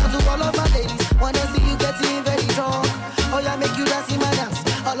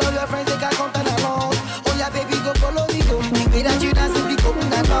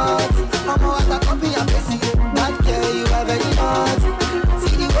 naughty. I'm a water copy and Bessie. That girl, you are very naughty.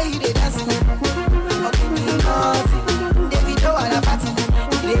 See the way you dey dancing, fucking me naughty. Davido and a party,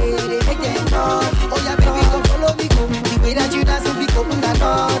 they make them naughty. Oh yeah, baby, come follow me, go. The way that you dancing, be open that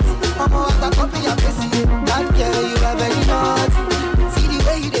naughty. I'm a water copy and Bessie. That girl, you are very naughty. See the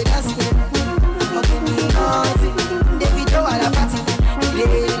way you dey dancing, fucking me naughty. Davido and a party, they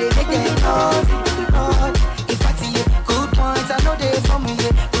make them naughty. If I see you, good points, I know they from me.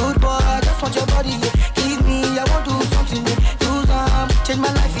 Good boy, I just want your body. Give me, I want to do something. Do some, change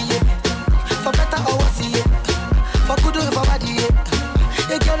my life, yeah. For better or worse, yeah. For good or for bad, yeah.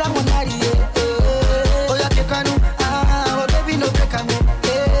 You girl, I want marry, yeah. Oh, yeah, take a no. Oh, baby, no break a me.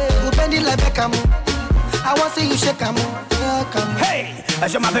 You bend it like Beckham. I want to see you shake a move. Hey,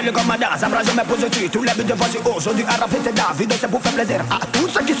 je m'appelle comme Madas, après je me pose dessus. Tous les buts de voici aujourd'hui Arafat et David, c'est pour faire plaisir à tous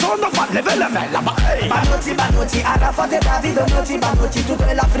ceux qui sont devant. Levez la main là-bas. Hey. Banotti, Banotti, Arafat et David, Banotti, Banotti, tout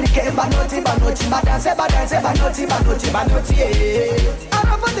l'Africain, Banotti, Banotti, Madanse, Badanse, Banotti, Banotti, Banotti.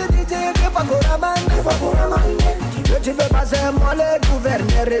 Arafat et DJ, que pas pour Raman, tu veux passer moi le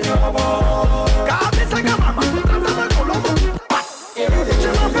gouverneur. Cabeza Gamama, Rama Colombo. Je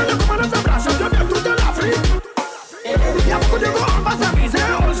m'appelle comme Madas, je viens tout de l'Afrique. Y'a beaucoup de gars, on va s'amuser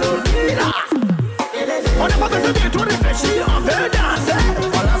aujourd'hui là. On n'a pas besoin de tout réfléchir, on veut danser.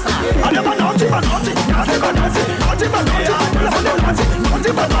 Allez, Banotti, Banotti, danser, Banotti, Banotti, Banotti,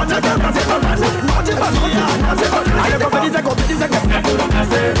 Banotti, Banotti, Banotti, allez, compétition, compétition, compétition.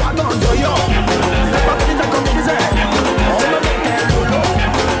 Attention, yo, c'est compétition, compétition. On va mettre le boulot.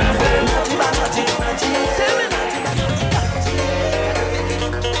 Banotti, Banotti,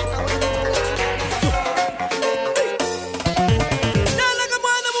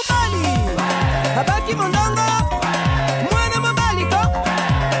 Habaki mondongo, mwana mobaliko.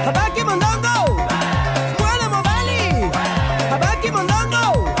 Habaki mondongo, mwana mobali. Habaki mondongo,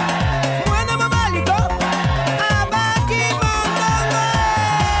 mwana mobaliko. Habaki mondongo.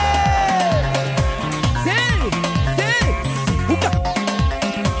 Uka.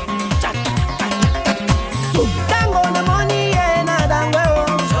 Tango na moni ye na dangweo.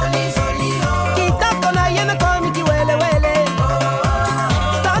 Kitoko na yeme komi kiwele wele.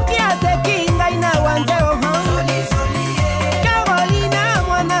 Stoki ase kinga ina wanteo. Carolina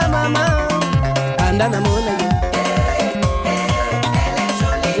mwana mama. Anda na mona ye.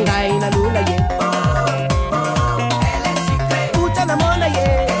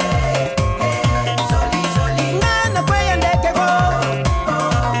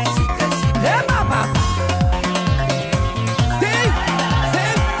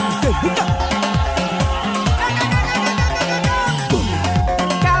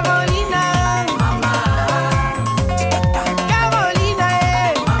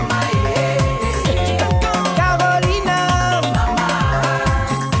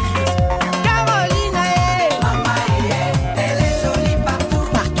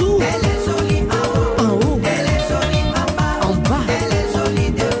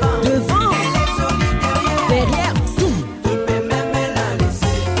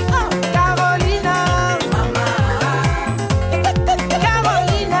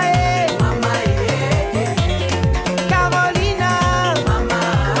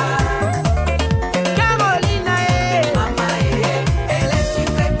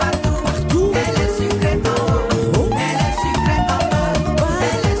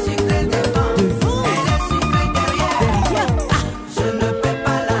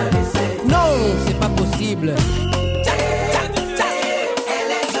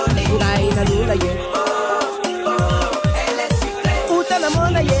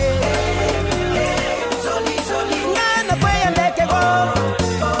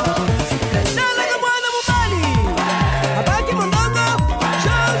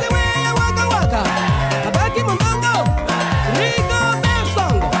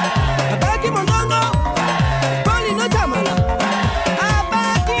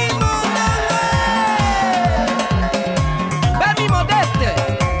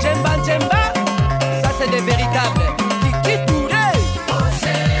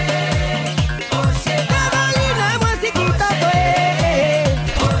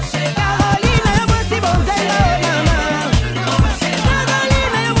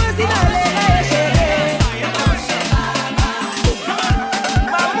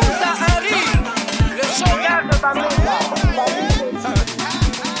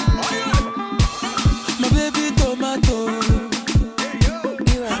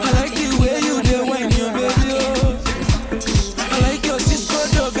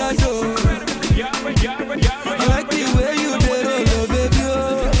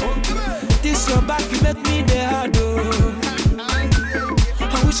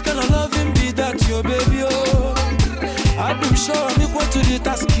 Which kind of loving be that, your baby? Oh, I've been sure I'm equal to the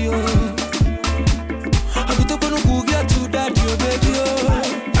task, yo. I'm going to get to that, your baby. Oh,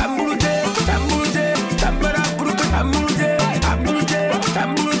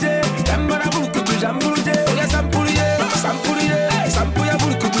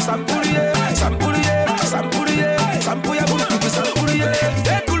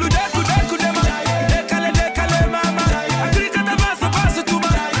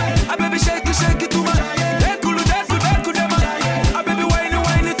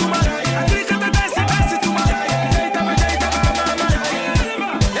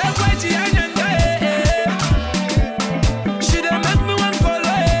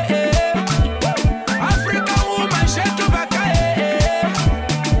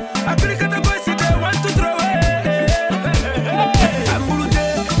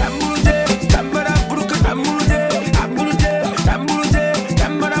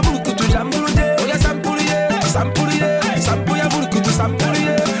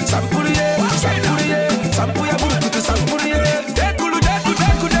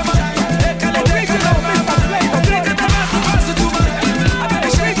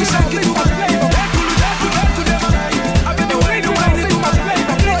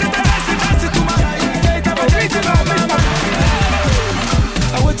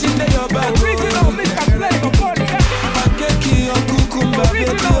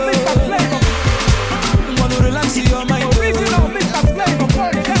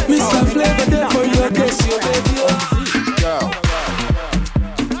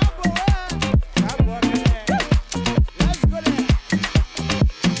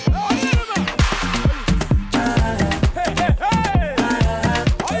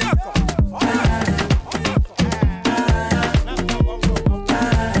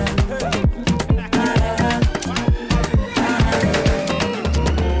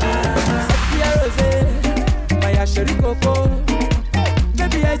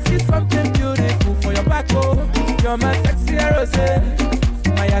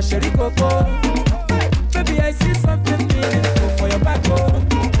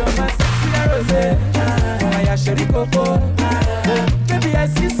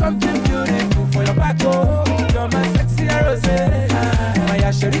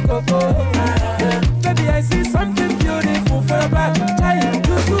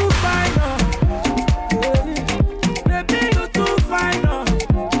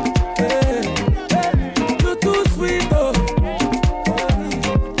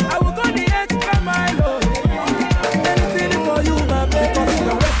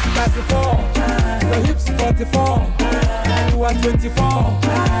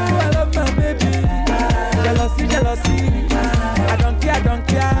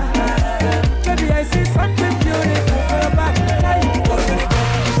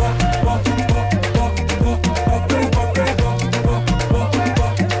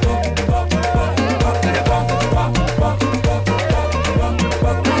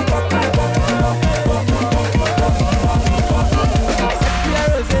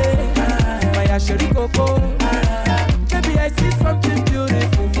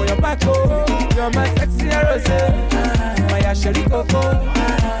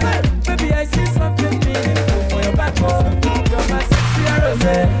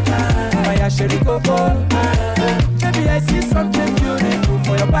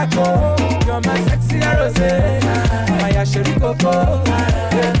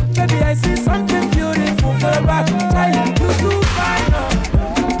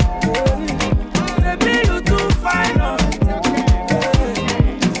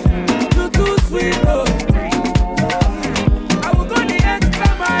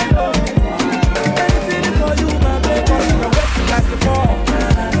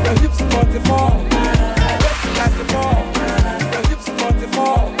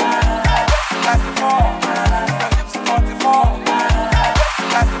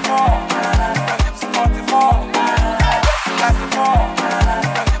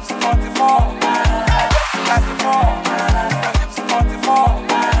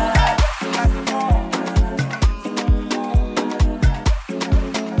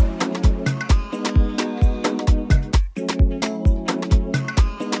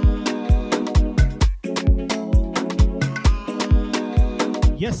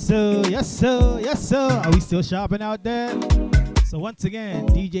 Are we still shopping out there? So once again,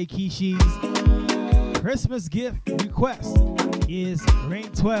 DJ Kishi's Christmas gift request is Rain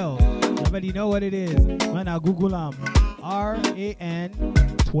 12. Everybody know what it is. Man, I'll Google them. RAN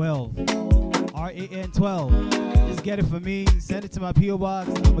 12. RAN 12. Just get it for me. Send it to my P.O. box.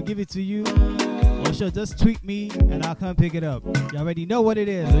 I'm going to give it to you. All for sure, just tweet me and I'll come pick it up. You already know what it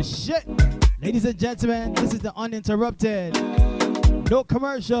is. Oh, shit. Ladies and gentlemen, this is the Uninterrupted. No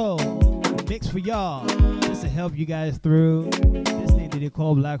commercial. Mix for y'all. Just to help you guys through this thing that they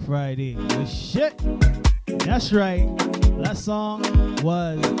call Black Friday. Oh, shit. That's right. That song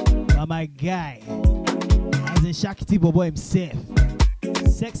was by my guy. As in Shakiti Bobo himself.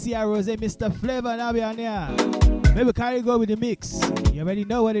 Sexy Rose, Mr. Flavor, and I'll be on there. Maybe carry go with the mix. You already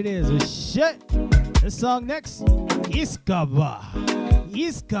know what it is. Oh, shit. This song next. Iskaba.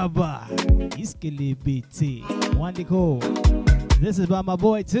 Iskaba. Iskilibiti. One to go. This is by my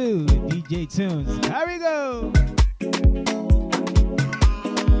boy too, DJ Tunes. Here we go.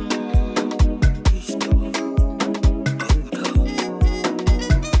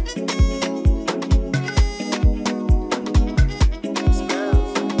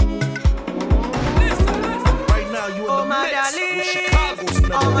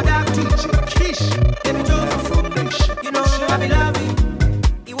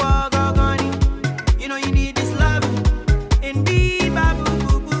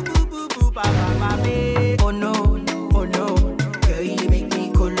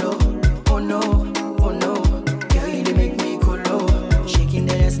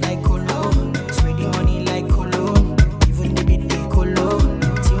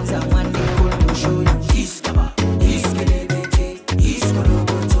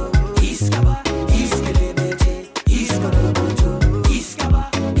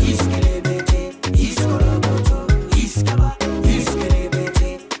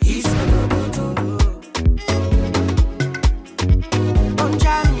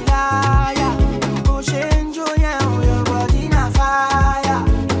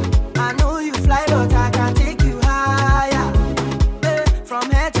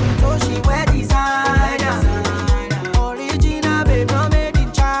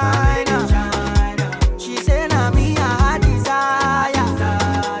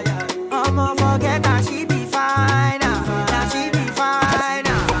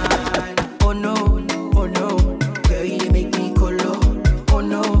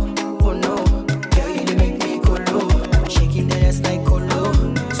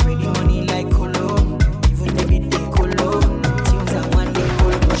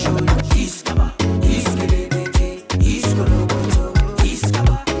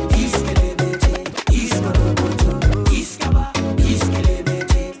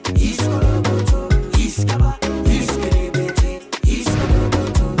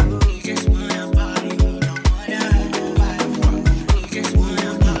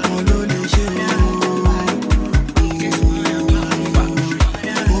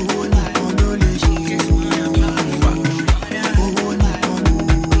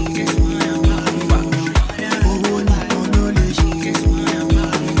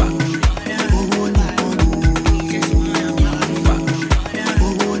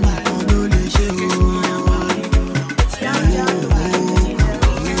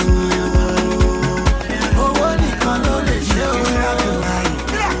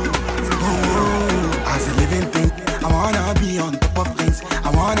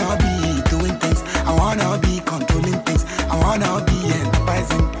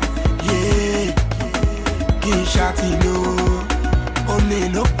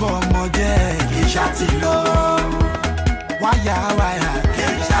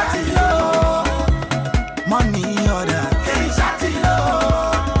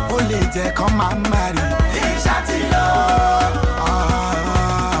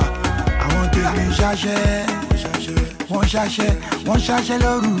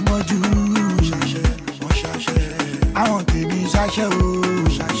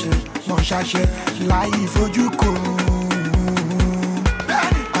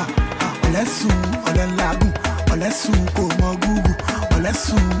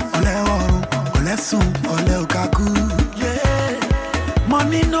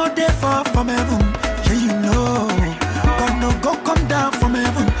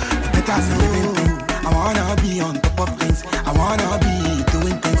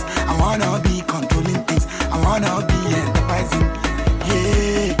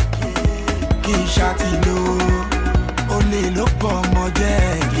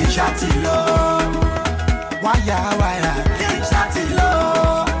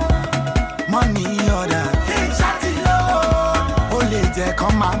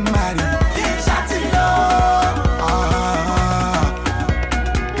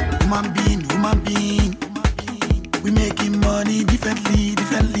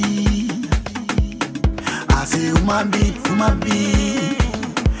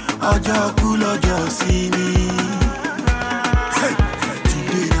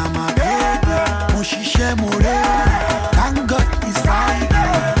 ṣiṣẹ́ mo rẹ̀. Thank God it's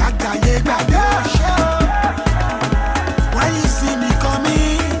Friday. Àgbáyé gbàgbé ọ̀ṣẹ́. When you see me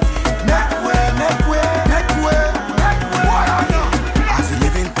coming, make way, make way, make way, make way. As a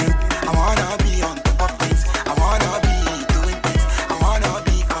living thing, I wanna be on top of things. I wanna be doing things. I wanna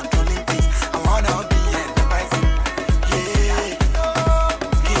be controlling things. I wanna be enterprising. Yeah,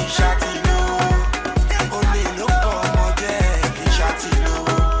 kì í ṣàtìlú. Olè ló pọ̀ ọmọ jẹ́ kì í ṣàtìlú.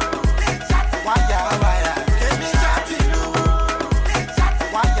 Wáyà wáyà, kèmí ṣàtìlú.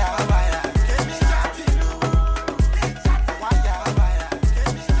 Wáyà wáyà, kèmí ṣàtìlú. Wáyà wáyà,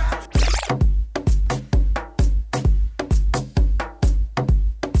 kèmí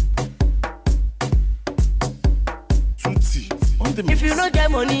If you no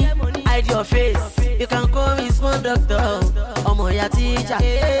get money, hide your face. You can call me small doctor. Ọmọ ìyá tíjà.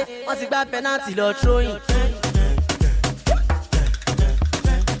 Wọ́n ti gba penalty lọ throwing.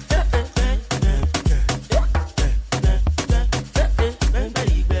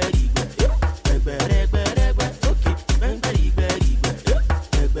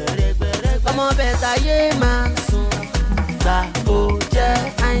 Ọmọ bẹ̀ta yé máa sùn. Gbà ó jẹ́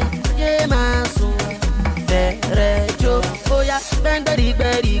àyìn yé máa sùn. Bẹ̀rẹ̀ jó bóyá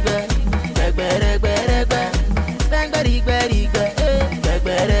gbẹ̀ngbẹ̀rìgbẹ̀rìgbẹ̀. Gbẹ̀gbẹ̀rẹ̀gbẹ̀rẹ̀gbẹ̀. Gbẹ̀ngbẹ̀rìgbẹ̀rìgbẹ̀.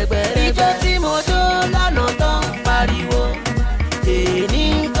 Gbẹ̀gbẹ̀rẹ̀gbẹ̀rẹ̀gbẹ̀. Ìjọ tí mo jó lọ́nà tán pariwo. Èní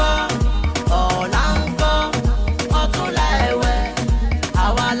ń kọ́, ọ̀la ń kọ́, ọ̀túnla ẹ̀wẹ̀.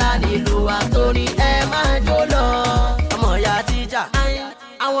 Àwa la nílùú wa torí ẹ máa jó lọ. Ọmọ ìyá tíjà.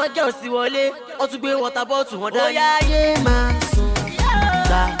 Àwọn jẹ́ òsì wọlé, ó tún gbé wọ́tà bọ́ọ̀tù wọn dání. Bóyá yé máa sùn.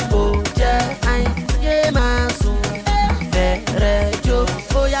 Gbà ó jẹ́ àyìn yé máa sùn. Bẹ̀rẹ̀ jó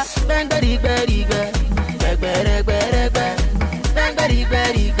bóyá gbẹ̀ngbẹ̀rìgbẹ̀rìgbẹ̀. Gbẹ̀gbẹ̀rẹ̀gbẹ̀rẹ̀gbẹ̀.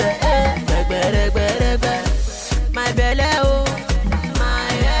 Gbẹ̀ngbẹ̀rìgbẹ̀rìgbẹ̀. Gbẹ̀gbẹ̀rẹ̀gbẹ̀rẹ̀gbẹ̀. My belle o, my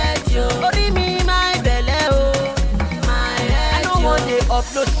head yo. Orí mi my belle o, my head yo. I no wan dey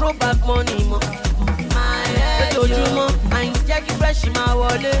upload throwback money mọ́. My head yo. Lójoojúmọ́, àyìn jẹ́ kí fresh máa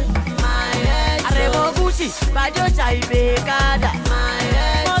wọlé. My head yo. Àrẹ̀mọ Gucci, Bàjọ́ ṣàìbè kádà. My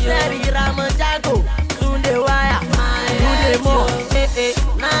head yo. Mọ́tẹ́rì Ramonjago, Túndé wáyà. Túndé mọ̀,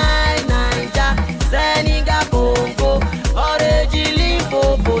 Naija, Senegal, Congo, Orange,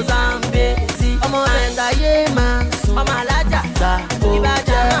 Limpopo, Zambezi. Ọmọ ẹ̀ńdà yé máa sùn. Ọmọ alájà,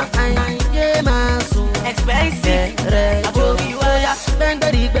 Ìbàdàn máa yé máa sùn. Expensive, àbòrí wáyà.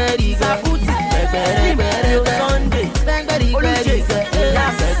 Gbẹ̀ngbẹ̀rìgbẹ̀rìgbẹ̀. Sakuti, gbẹ̀gbẹ̀rẹ̀gbẹ̀rẹ̀gbẹ̀. Sunday, gbẹ̀ngbẹ̀rìgbẹ̀rìgbẹ̀.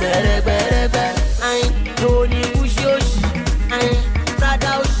 Gbẹ̀gbẹ̀rẹ̀gbẹ̀rẹ̀gbẹ̀. Ayin, lóní Gucci òṣì. Ayin,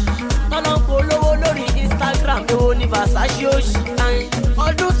 Prada òṣì. Tọ́nà polówó lórí Instagram. Lóní Versace òṣì. Ayin,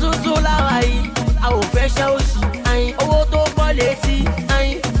 ọdún tuntun láwa yìí. A ò fẹ́ ṣẹ́ òṣì. Ayin, owó tó pọ̀ létí.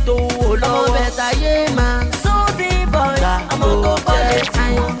 Ayin, tó wò lọ́wọ́. Ọmọ bẹ̀ta yé máa. Sóòtì boys. Ọmọ tó pọ̀ létí.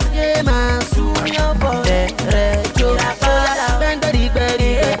 Ayin, yé máa. Senior boy. Bẹ̀rẹ̀ jó.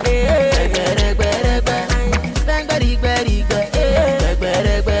 Gbẹ̀ngbẹ̀rìgbẹ̀rìgbẹ̀. Gbẹ̀gbẹ̀rẹ̀gbẹ̀rẹ̀gbẹ̀. Gbẹ̀ngbẹ̀rìgbẹ̀rìgbẹ̀.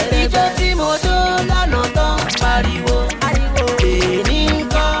 Gbẹ̀gbẹ̀rẹ̀gbẹ̀rẹ̀gbẹ̀. Ìjọ tí mo jó lọ́nà tán pariwo. Èní ń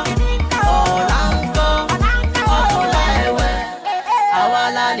kọ́, ọ̀la ń kọ́, ọ̀túnla ẹ̀wẹ̀. Àwa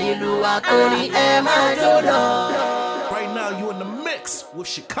la nílùú wa torí ẹ máa jó lọ. Right now, you're in the mix with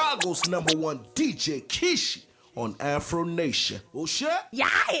Chicago's #1 DJ Kishi on Afro Nation. Oh shit? Yeah.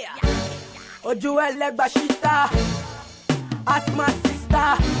 Ojú ẹlẹ́gbà ṣíta, ask my sister,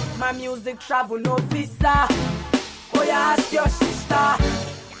 my music travel no visa. Oya ask your sister.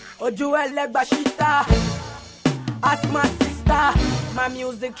 Ojú ẹlẹ́gbà ṣíta, ask my sister, my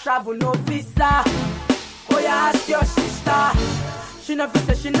music travel no visa. Oya ask your sister. She never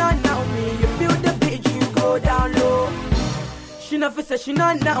say she not know me. You feel the beat, you go down low. She never say she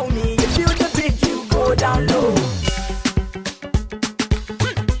not know me. You feel the beat, you go down low.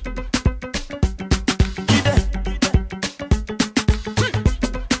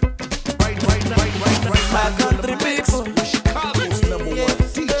 My country people, Chicago's #1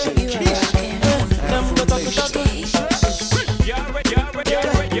 DJ Kishi on Afro Nation.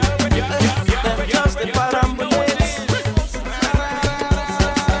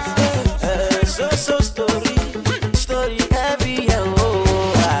 Story heavy,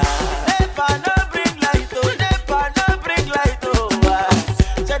 Nepa no bring light, Nepa no bring light,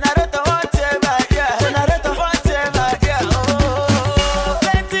 generator whatever, yeah, generator whatever, yeah,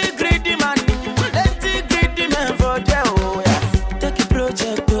 plenty greedy man for there, yeah. Take a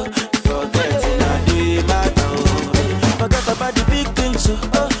project, forget it, now do it matter, forget about the big things,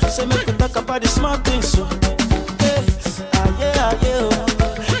 so make we talk about the small things, so.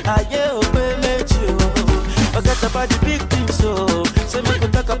 Forget about the big things, so make we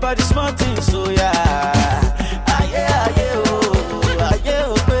talk about the small things, so yeah.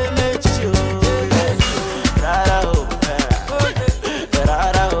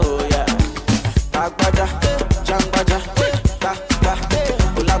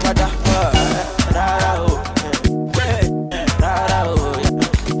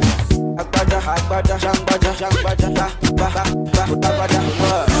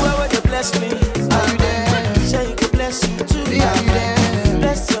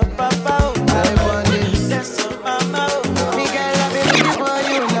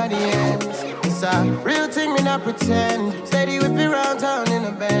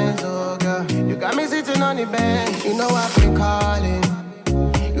 Benz, oh girl. You got me sitting on the bench. You know I've been calling.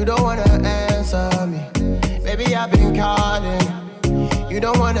 You don't wanna answer me. Baby, I've been calling. You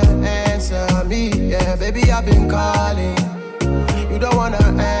don't wanna answer me. Yeah, baby, I've been calling. You don't wanna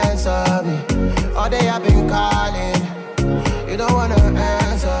answer me. All day I've been calling. You don't wanna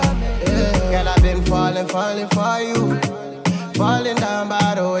answer me. Yeah. Girl, I've been falling for you. Falling down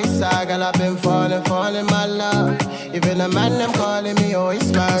by the wayside. Girl, I've been falling, my love. Even the man, them calling me always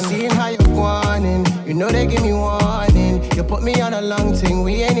man. Seeing how you're wanting. You know they give me warning. You put me on a long thing.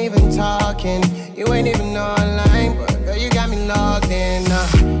 We ain't even talking. You ain't even online. But girl, you got me logged in.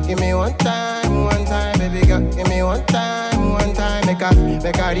 Give me one time, baby girl. Give me one time.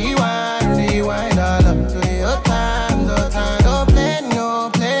 Make a rewind all up to your time, no time. Don't play no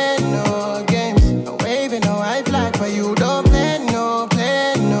games. I'm waving no white flag for you. Don't play no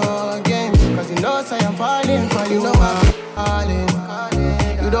games. Cause you know say I'm falling for you. You know I'm calling.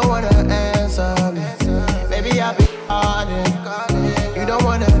 You don't wanna answer me. Baby, I've been calling. You don't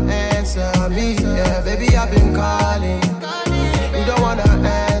wanna answer me. Yeah, baby, I've been calling. You don't wanna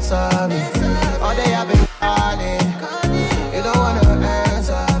answer me. All day I've been calling. You don't wanna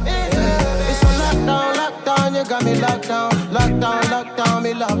answer me. Yeah. It's a lockdown, you got me locked down,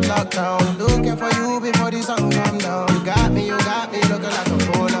 me love lockdown. Looking for you before the sun come down. You got me looking like a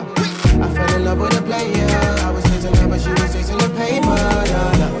fool. I fell in love with a player. I was chasing her, but she was chasing the paper.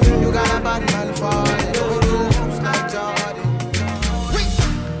 You got a bad man falling. You like Jordan.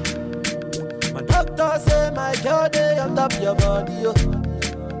 My doctor say my girl day on top your body, yo.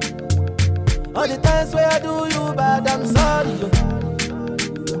 All the times where I do you bad, I'm sorry, yo.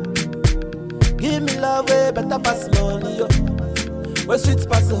 Give me love way better pass money, yo. Where sweet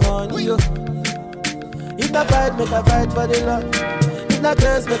pass the honey, yo. If I fight, make a fight for the love. If I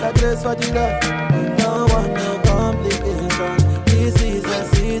grace, make a grace for the love. Don't want no complication. This is a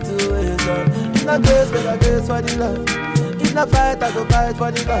situation. If I grace, make a grace for the love. If I fight, I go fight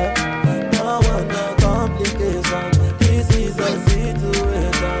for the love. Don't want no complication. This is a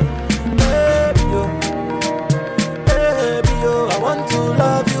situation. Baby, yo, I want to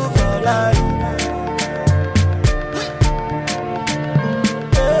love you for life.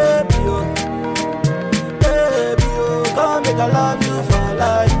 Baby, yo, come make I love you for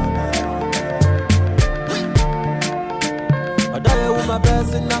life. I die with my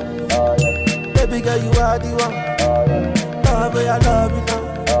blessing now. Baby girl, you are the one. Love where I love you now.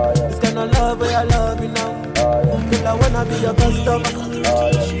 This kind of love where I love you now. Girl, I wanna be your customer.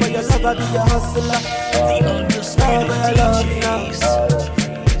 For your love, I be your hustler. Love where I love you now.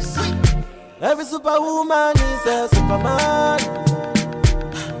 Every superwoman is a superman.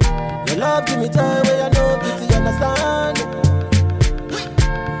 Your love give me joy where I know beauty, understand.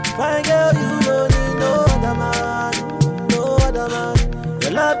 Fine girl, you don't need no other man. No other man.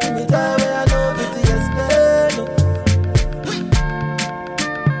 Your love give me joy where I know beauty, explain.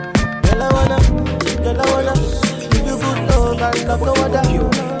 Girl, I wanna give you good love and love no other. You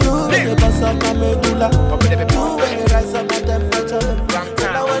make me bust up my medulla. You make me rise up my temperature.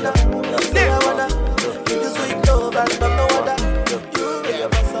 Girl, I wanna give you sweet love and love no other. You make me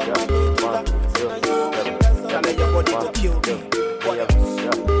bust up my medulla. So now you make me rise up my body to kill me.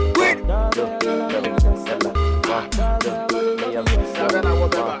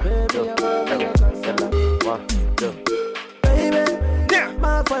 Baby,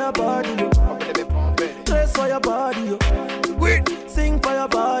 mad for your body, yo. Dress for your body, yo. Sing for your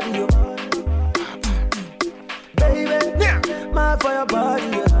body, yo. Baby, mad for your body,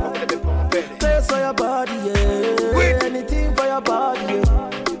 yo. Dress for your body, yeah. Anything for your body, yeah.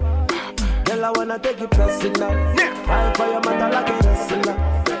 Girl, I wanna take you pressing now. Fight for your mother like a wrestler.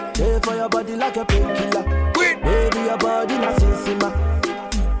 Pay for your body like a painkiller. Baby, your body na sinsima.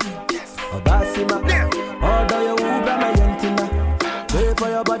 Obasima. Order your Uber, my yentina. Pay for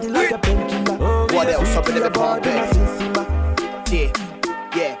your body like a painkiller. What else up in the body na sinsima.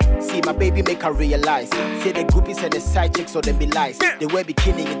 Yeah. See my baby make her realize. Say the groupies and the side chicks or them be lies. They wear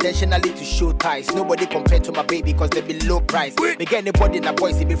bikini intentionally to show ties. Nobody compared to my baby cause they be low price. Me get anybody in a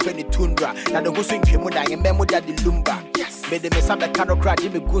boy see me friendly tundra. Now the go swing Kimuda and memo that the lumba. Yes. Made them some the cano crack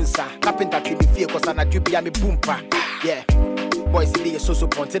Jimmy Gunsa. Carpenter to me fear cause I'm a dubi me boompa. Yeah. Boys see the so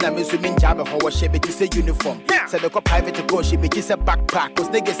pontin and me swimming jam how she be to say uniform. Say the co private to go she be just a backpack. Cause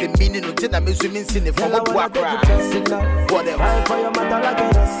niggas in meaning until I'm swimming in the form of what else? Fight for your mother like a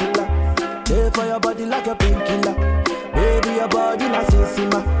wrestler. Pay for your body like a painkiller. Baby, your body na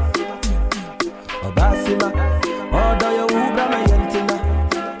sinsima. Obasima. Order your Uber, my yentina.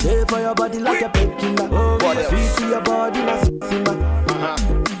 Pay for your body like a painkiller. Sweet to your body na sinsima.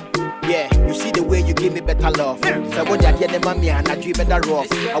 Yeah, you see the way you give me better love. So what you get mommy and I dream better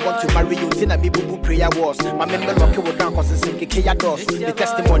rough. I want to marry you till I me boo prayer was. My member rock you down cause it's sinking kaya doors. The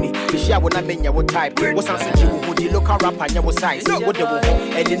testimony, the share when I mean your type. What's answer you who the local rapper and your size. What they will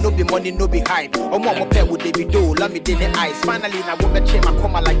and they no be money, no be hype. Or more pay would they be do, let me in the eyes. Finally I want to change my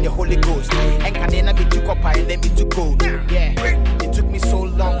coma like the Holy Ghost. And can I be too copper and let me too cold. Yeah, it took me so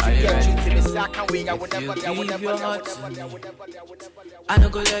long to get you to the second way. I would never, I no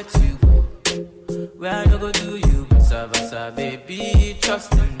go let you go. Where I no go do you, basa baby,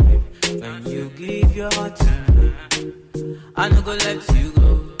 trust in me. When you give your heart to me, I no go let you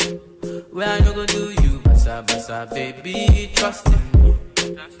go. Where I no go do you, basa baby, trust in me.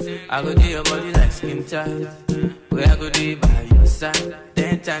 I go do your body like skin tight. Where I go do by your side.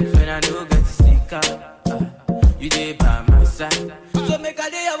 10 times when I no get to stick out, you dey by my side. So make I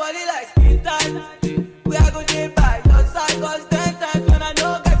do your body like skin tight. Where I go do by your side. Cause 10 times when I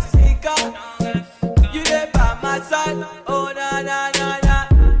no get to stick out, you dey by my side. Oh na na na na.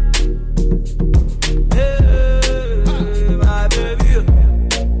 Hey, my baby.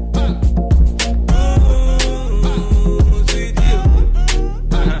 Sweet you.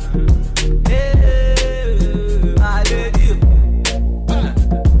 Hey, my lady.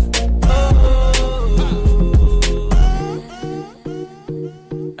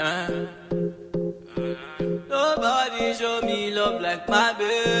 Nobody show me love like my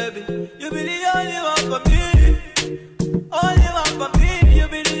baby. You be the only one for me. Only one for me. You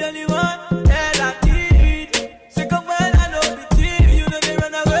be the only one that I need. Sick of when I know the team. You know they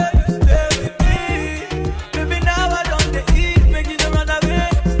run away, stay with me. Baby, now I don't they eat. Make you don't run away,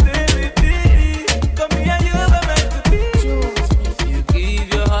 stay with me. Come here, you were meant to be. You give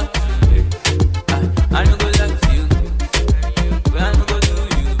your heart to me. I no go let you go. When I no go do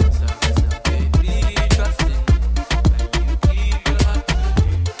you, baby, trust me.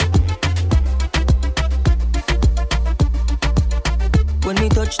 When me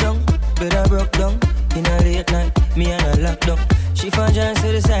touch down, bed I broke down. In a late night, me and a lockdown. She found John to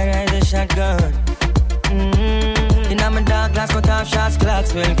the side, ride a shotgun. In a my dark glass, cut off shots,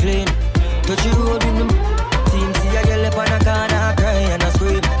 clocks well clean. Touch you road with them. Team see a girl up on a corner, cry and a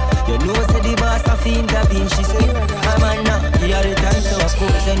scream. You know say the boss a fiend, that bean she say. I'm a knock, give her the time, so of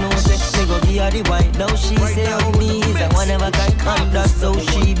course I know say. Me go give her the wine, now she say how me is a one of a kind. And that's how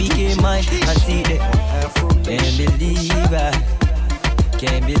she became mine. And see that, can't believe I.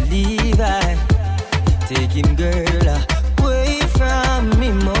 Can't believe I take him, girl, away from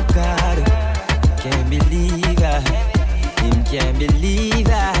me, my God. Can't believe I, him can't believe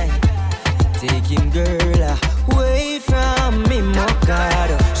I take him, girl, away from me, my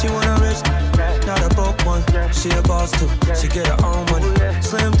God. She want a rich, not a broke one. She a boss too, she get her own money.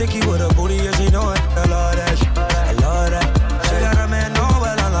 Slim thicky with a booty, yeah, she know it. I love that, I love that. She got a man, know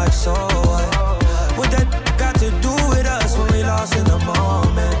well, I'm like, so what? What that got to do with us when we lost in the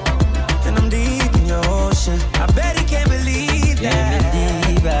moment? And I'm deep in your ocean. I bet he can't believe that.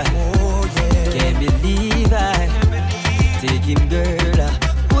 Can't believe I, oh yeah. Can't believe I take him, girl,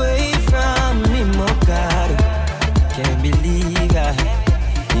 away from me, my God. Can't believe I,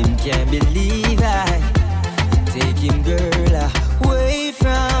 him can't believe I take him, girl, away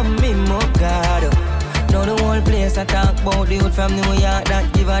from me, my God. Now the whole place I talk about the hood from New York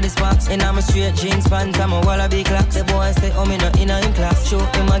that give her the sparks. And I'm a straight jeans pants, I'm a wallaby clocks. The boy say, oh, me not in class. Show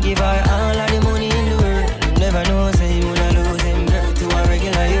him I give her all of the money in the world. Never know, say you wanna lose him, girl, to a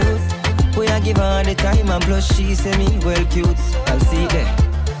regular youth. We I give her the time and plus she say me well cute. I'll see that,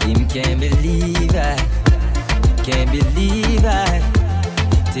 him can't believe I. Can't believe I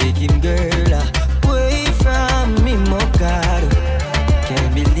take him, girl, away from me, my God.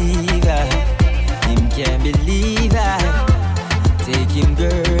 Can't believe I. Him can't believe I take him,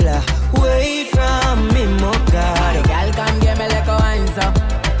 girl, away from me, my God. Girl, come give me like a wine, so.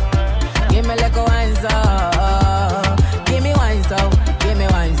 Give me like a wine, so. Give me wine, so. Give me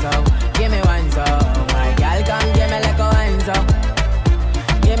wine, so. Give me wine, so. My girl, come give me like a wine, so.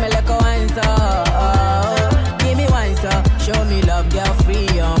 Give me like a wine, so. Give me wine, so. Show me love, girl, free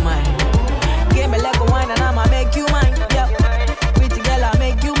your mind. Give me like a wine and I'ma make you mine. Yeah. Pretty girl, I'll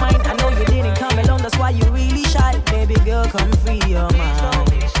make you mine. I know you didn't come along, that's why you really shy. Baby girl, come free your mind.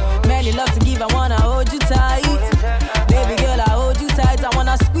 Many love to give, I wanna hold you tight. Baby girl, I hold you tight. I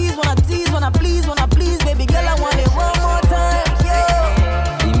wanna squeeze, wanna tease, wanna please. Baby girl, I want it one more time.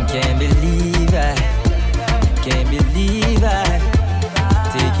 Yeah. Him can't believe I. Can't believe I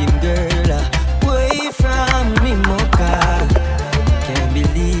take him, girl, away from me, my God. Can't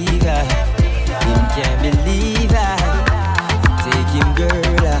believe I. Him can't believe I take him,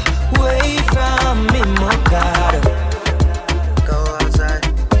 girl, away from me, my God. Go outside.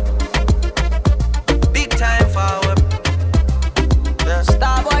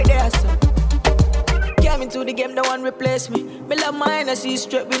 Came into the game, no one replace me. Me love my Hennessy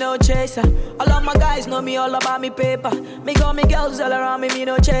straight, we no chaser. All of my guys know me all about me paper. Me got me girls all around me, me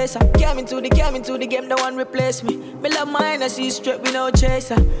no chaser. Came into the game, no one replace me. Me love my Hennessy straight, we no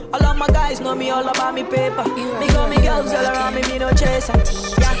chaser. All of my guys know me all about me paper. Me got me girls all around me, me no chaser.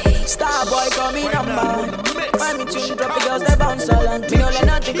 Yeah, star boy call me number one. When me tune drop the girls, they bounce along. Me no let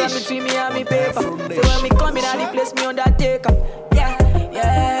nothing come between me and me paper. So when me come in, I replace me on that take up. Yeah,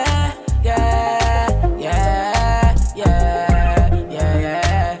 yeah, yeah, yeah, yeah,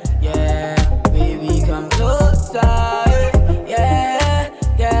 yeah, yeah. Baby, come closer. Yeah,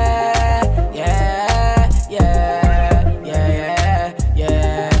 yeah, yeah, yeah, yeah,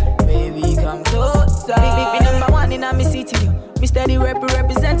 yeah. Baby, come closer. Big number one in my city, yo. Me steady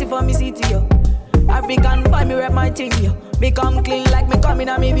representing for me city, yo. African boy, me rep my thing, yo. Me come clean like me coming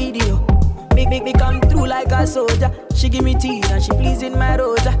on me video. Me come through like a soldier. She give me tea and she pleasing my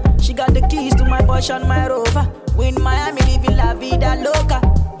rosa. She got the keys to my Porsche and my Rover. Win Miami, living la vida loca.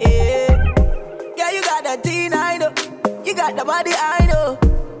 Yeah, yeah, you got the teen, I know. You got the body, I know.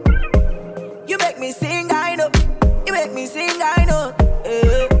 You make me sing, I know. You make me sing, I know.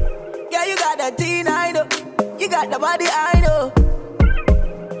 Yeah, you got the teen, I know. You got the body, I know.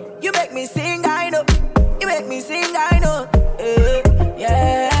 You make me sing, I know. You make me sing, I know.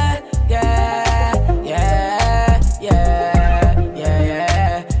 Yeah. Yeah, yeah, yeah,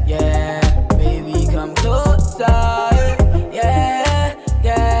 yeah, yeah. Baby, come closer. Yeah,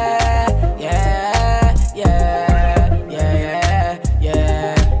 yeah, yeah, yeah, yeah,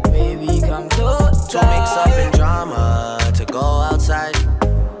 yeah. Baby, come closer. To mix up in drama, to go outside.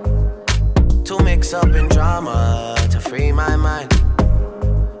 To mix up in drama, to free my mind.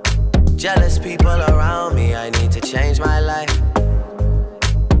 Jealous people around me, I need to change my life.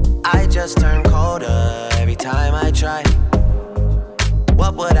 I just turn colder every time I try.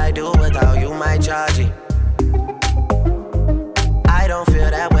 What would I do without you, my Georgie? I don't feel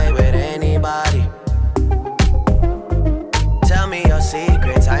that way with anybody. Tell me your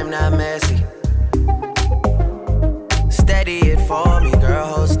secrets, I'm not messy. Steady it for me, girl,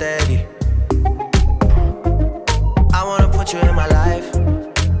 hold steady. I wanna put you in my life.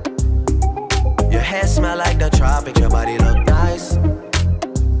 Your hair smell like the tropics, your body look nice.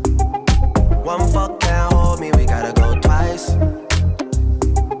 One fuck can't hold me, we gotta go twice.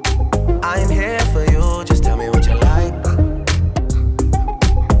 I'm here for you, just tell me what you like.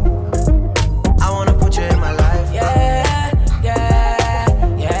 I wanna put you in my life. Yeah, yeah,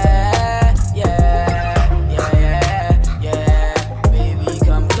 yeah, yeah, yeah, yeah. Baby,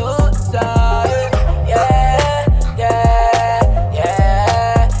 come closer. Yeah, yeah,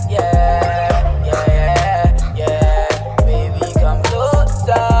 yeah, yeah, yeah, yeah. Baby, come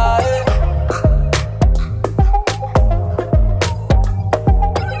closer.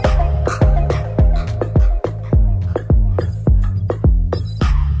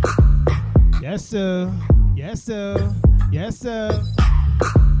 Yes, sir. Yes, sir. Yes, sir.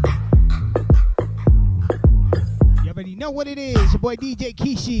 You already know what it is. Your boy DJ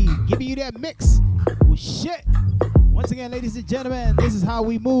Kishi giving you that mix. Oh, shit. Once again, ladies and gentlemen, this is how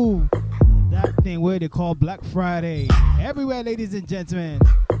we move. That thing where they call Black Friday. Everywhere, ladies and gentlemen.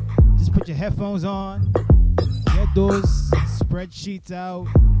 Just put your headphones on. Get those spreadsheets out.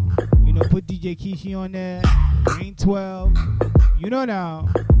 You know, put DJ Kishi on there. Rain 12. You know now.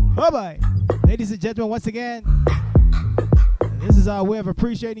 Bye-bye. Ladies and gentlemen, once again, this is our way of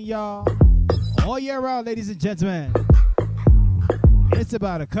appreciating y'all all year round, ladies and gentlemen. It's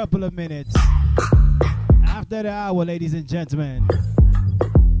about a couple of minutes after the hour, ladies and gentlemen.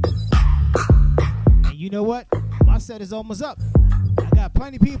 And you know what? My set is almost up. I got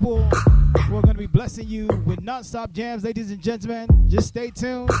plenty of people who are going to be blessing you with non-stop jams, ladies and gentlemen. Just stay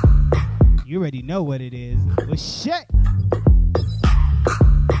tuned. You already know what it is. Well, shit.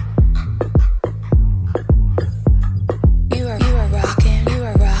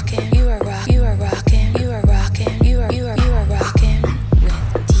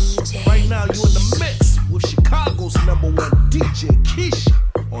 #1 DJ Kish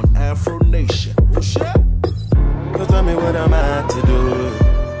on Afro Nation. So tell me what I'm at to do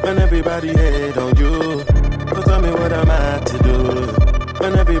when everybody hate on you. So tell me what I'm at to do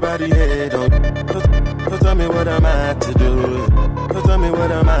when everybody hate on you. So tell me what I'm at to do. So tell me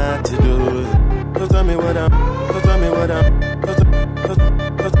what I'm at to do. So tell me what I'm. So tell me what I'm.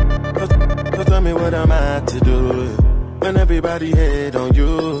 So tell me what I'm at to do when everybody hate on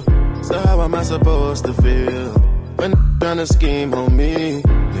you. So how am I supposed to feel when trying to scheme on me?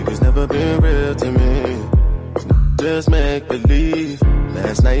 Niggas never been real to me. Just make believe.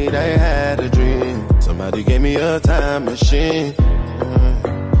 Last night I had a dream. Somebody gave me a time machine.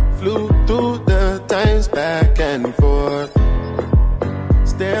 Flew through the time trains back and forth.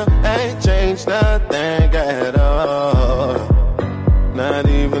 Still ain't changed nothing at all. Not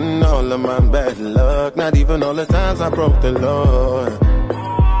even all of my bad luck. Not even all the times I broke the Lord.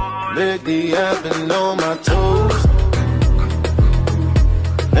 Lately I've been on my toes.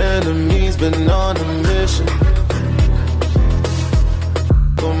 Enemies been on a mission.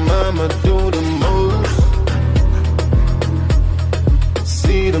 Oh mama do the most.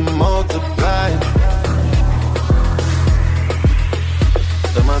 See them multiply.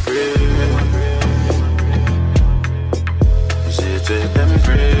 To my crib. Shit take them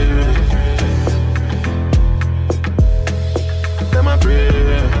crib. To my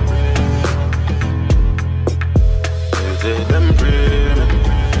crib. Shit take them crib.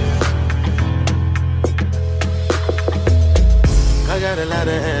 I got a lot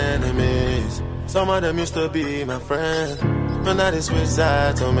of enemies. Some of them used to be my friends, but now they switch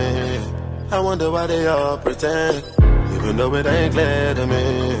sides on me. I wonder why they all pretend, even though it ain't clear to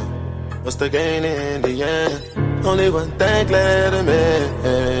me. What's the gain in the end? Only one thing clear to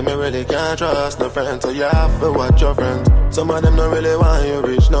me. Me really can't trust no friends, so you have to watch your friends. Some of them don't really want you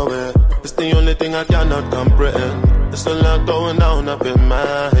reach nowhere. It's the only thing I cannot comprehend. There's a lot going down up in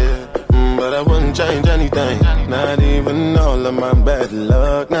my head. But I wouldn't change anything. Not even all of my bad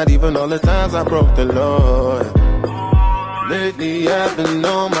luck. Not even all the times I broke the Lord. Lately I've been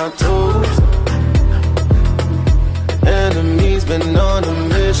on my toes. Enemies been on a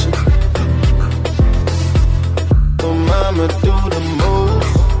mission. Oh mama do the most.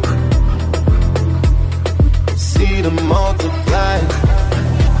 See them multiply.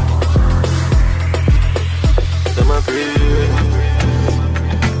 To my crib.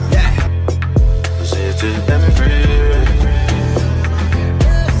 Shit, them free.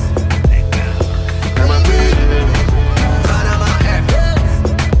 I'm a free.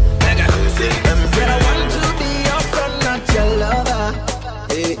 Said I want to be your friend, not your lover.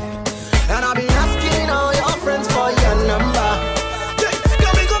 Hey. And I've been asking all your friends for your number. Go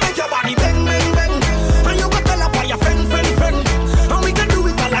make your body bang, bang, bang. And you got tell up by your friend. And we can do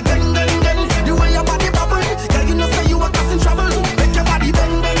it all again, then. The way your body bubble, girl, you know say you are causing trouble. Make your body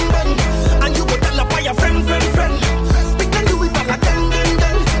bang, bang, bang. And you go tell up by your friend. We can do it all again, then.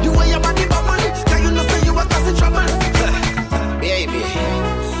 The way your body bubble, girl, you know say you are causing trouble. Baby,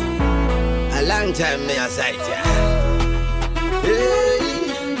 a long time me aside ya. Hey,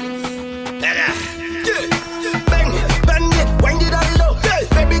 bang, bang it, wind it down low.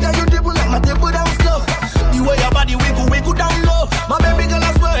 Baby girl, you dribble like my dribble down slow. The way your body wiggle down low. My baby girl,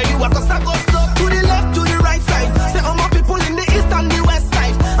 I swear you are just a go slow. To the left, to the right side. Say all my people in the east and the west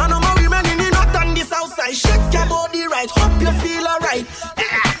side, and all my women in the north and the south side. Shake your body right, hope you feel alright.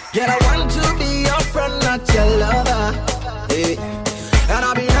 Girl, I want to be your friend, not your lover. Hey. And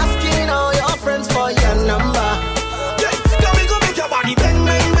I've been asking all your friends for your number. Go make your body bang,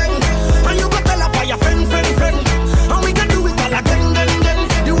 bang, bang. And you go tell up by your friend. And we can do it all again, then.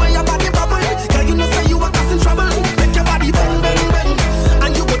 The way your body bubble, girl, you know say you are causing trouble. Make your body bang, bang, bang.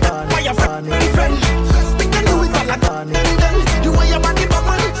 And you go tell up by your friend. We can do it all again, then. The way your body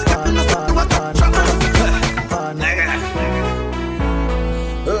bubble, girl, you know say you are causing trouble.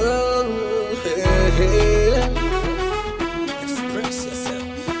 Oh, hey, hey. Express yourself.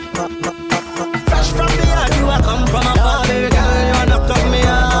 Fresh from the heart, you are come from afar, baby girl, you are not cut me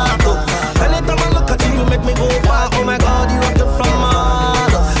out. Anytime I look at you, you make me go far. Oh my God, you are good from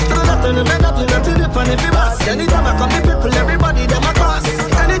Mars. To the left and the right, up to the dip and if you pass. Anytime I come, the people, everybody, them across.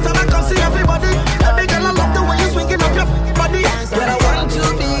 Anytime I come, see everybody. Every girl, I love the way you swinging up your body. But I want to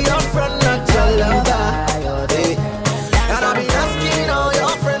be your friend, not your lover. Hey. And I've been asking all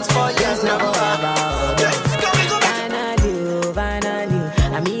your friends for your number.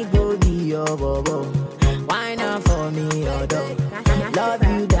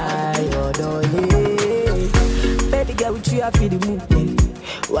 I feel the movement.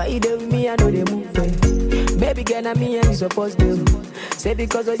 Why you there with me? I know they move. Baby girl, I'm me and you supposed to. Say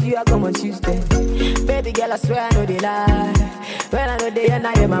because of you, I come on Tuesday. Baby girl, I swear I know they lie. When I know they and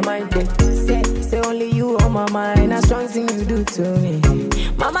I in my mind. Say only you on my mind. A strong thing you do to me.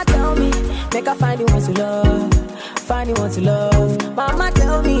 Mama tell me, make I find you want to love. Find you want to love. Mama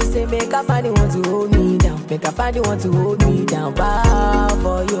tell me, say make I find you want to hold me down. Make I find you want to hold me down. Bow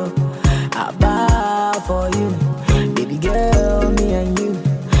for you, I bow for you. Baby girl, me and you,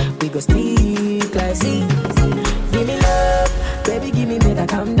 we go stick like sea. Give me love, baby, give me make I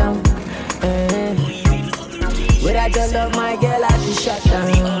calm down. Without your love, my girl, I should shut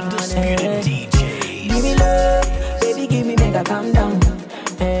down. Give me love, baby, give me make I calm down.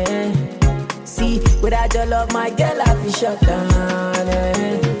 See, without your love, my girl, I should shut down.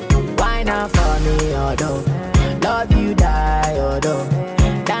 Why not for me?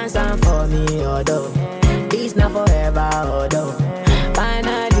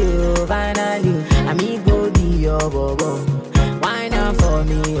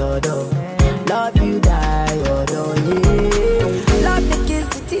 although. Love you die, although, yeah. Love me, kiss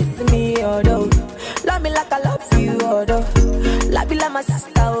it, tease me, although. Love me like I love you, although. Love me like my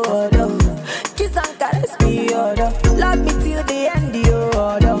sister, although. Kiss and caress me, although. Love me till the end,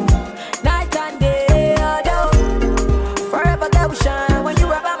 although. Night and day, although. Forever that will shine when you're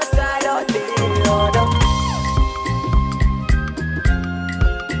by my side, all day, although.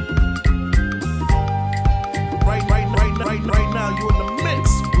 Right now, you're in the mix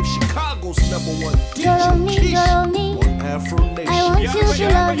with Chicago's #1 DJ Keish on Afro Nation. I want you to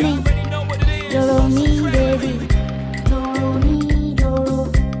love me. Doro me, baby. Doro me, doro.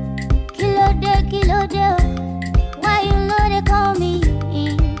 Kilo de. Why you know they call me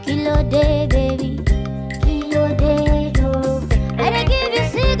Kilo de, baby. Kilo de, doro. I dey give you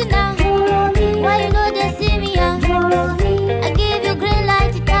signal. Why you know they see me out? I give you green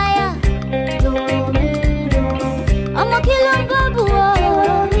light to tire. Doro me. I'm a killer babu,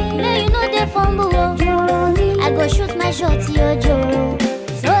 yeah, you know they fumble. I go shoot my shot, yo, Joe.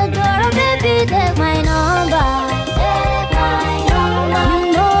 So, Joro, baby, take my number. Take my number. You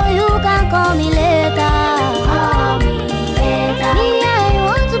know you can call me later. Call me later. Me, I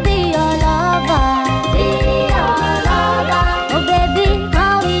want to be your lover. Be your lover. Oh, baby,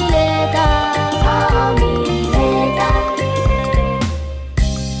 call me later. Call me later.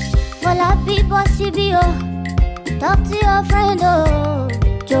 For la people, CBO. Talk to your friend, oh.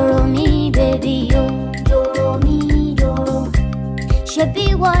 Joro me, baby, oh. Joro me, joro.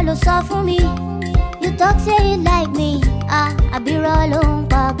 Shebi walo so for me. You talk say you like me. I be rolling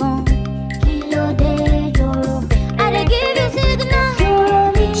wagon. Kilo de joro. I dey give you signal.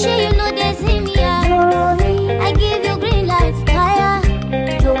 Joro me. She you know they see me, ah. Joro me. I give you green light, fire.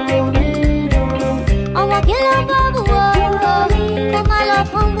 Joro me, joro. I'm a killer babu, oh. Come on, love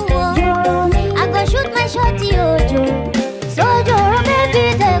fumble, oh. I go shoot my shot, yo. So Joro, baby,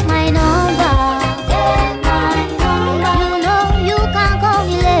 take my number. Take my number. You know you can call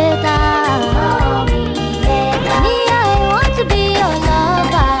me later. Call me later. Me, I want to be your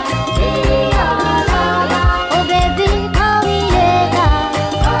lover. Be your lover. Oh, baby, call me later.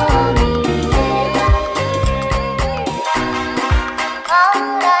 Call me later. Oh,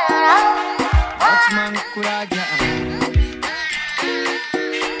 la la la. Batman kuraja.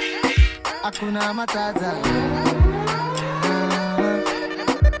 Hakuna matata.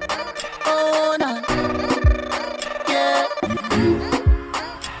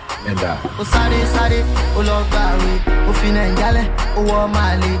 O sáré, o lọ gbàwé, o fi Nàìjálẹ̀, o wọ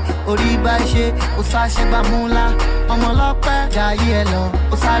Màlè, orí bá ṣe, o sáṣẹ́ gbà mú ńlá, ọmọ ọlọ́pẹ́ jayé ẹ lọ.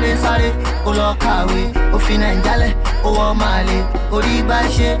 O sáré, o lọ kàwé, o fi Nàìjálẹ̀, o wọ Màlè, orí bá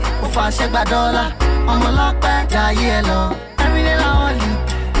ṣe, o fàṣẹ gbà dọ́là, ọmọ ọlọ́pẹ́ jayé ẹ lọ. Everyday na only,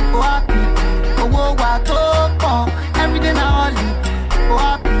 o happy, owó wa tó pọ̀. Everyday na only, o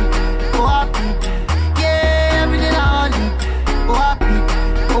happy, yeah. Everyday na only, o happy.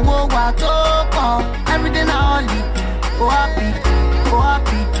 Owó wa tó pọ̀, everyday na only. Oh happy,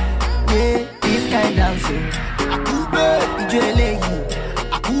 yeah. This kind dancing, Akube, ijó eléyìí.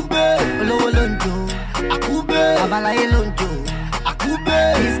 Akube, olówó ló ń jó. Akube, babaláyé ló ń jó. Akube,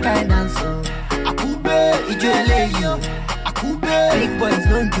 this kind dancing. Akube, ijó eléyìí. Akube, big boys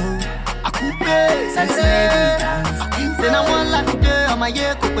ló ń jó. Akube, sexy lady dance. Say na one life today, ọmọ ayé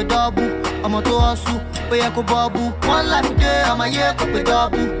kò pé dọ́bù. Ọmọ tó hustle, ó yẹ kó bọ́ọ̀bù. One life today, ọmọ ayé kò pé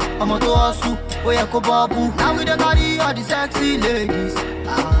dọ́bù. Ọmọ tó hustle, ó yẹ kó bọ́ọ̀bù. Now we dey carry all the sexy ladies.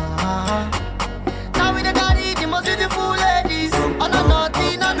 Now we dey carry the most beautiful ladies. Oh no,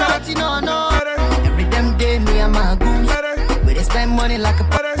 naughty, no. Every damn day, me and my goons. We dey spend money like a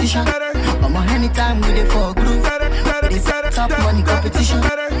politician. Anytime we dey for group. We dey set up money competition.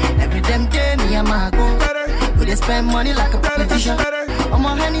 Every damn day, me and my goons. We dey spend money like a politician.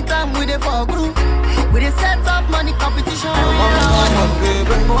 Anytime we dey for group. We dey set up money competition. Every day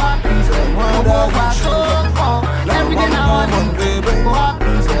now go happy, go back so far. Every day now go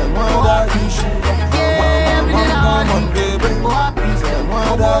happy, yeah. Every day now go happy,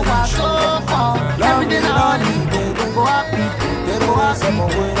 go back so far. Every day now go happy,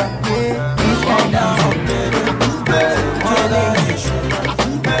 yeah. This kind of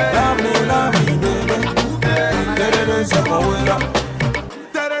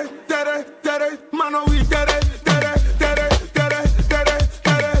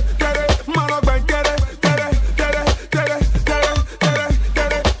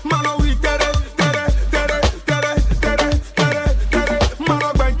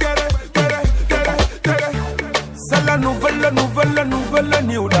nouvelle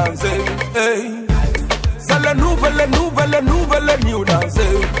new dance, hey. C'est la nouvelle new dance,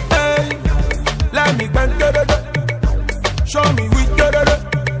 hey. Let me bend, show me we,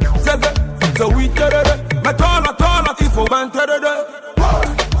 So we mais toi qu'il faut ben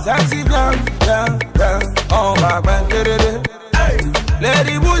sexy bien, on va ben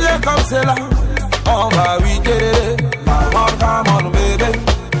Lady bouger comme c'est là, on va oui come on baby,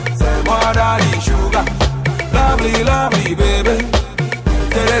 c'est moi daddy sugar. Lovely baby,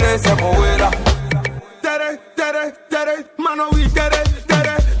 c'est mon way là. Mano we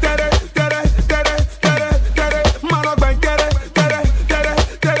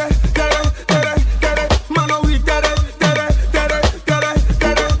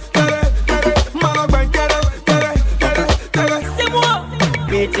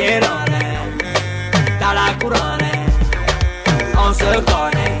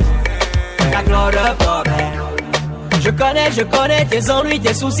Je connais tes ennuis,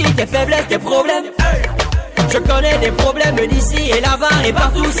 tes soucis, tes faiblesses, tes problèmes. Je connais des problèmes d'ici et là-bas et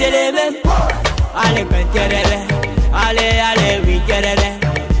partout c'est les mêmes. Allez, allez, oui, allez,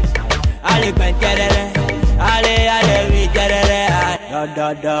 allez, oui,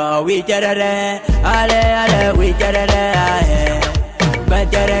 oui, allez, oui,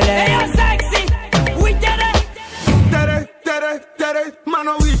 hey, I'm sexy, we did it,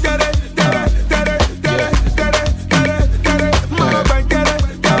 mano, we did it.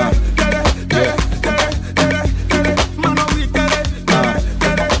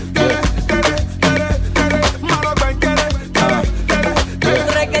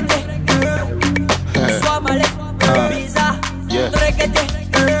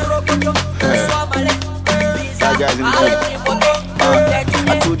 I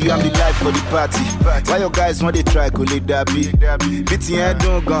told you I'm the life for the party. Why your guys want they try to let that be? Beating head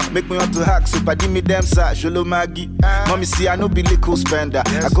don't go, make me want to hack. So paddy me them side, Jolo Maggie. Mommy see I no be legal spender.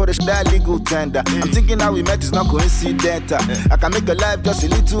 I got a that legal tender. I'm thinking how we met is not coincidental. I can make your life just a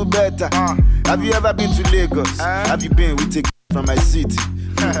little better. Have you ever been to Lagos? Have you been with a from my city?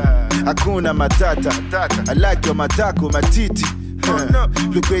 Hakuna Matata. I like your matako, my titi.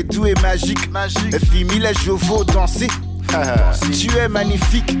 Le tout est magique. Et fille les chevaux danser. Tu es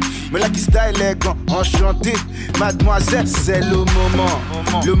magnifique, mais la qui style élégant, enchanté. Mademoiselle, c'est le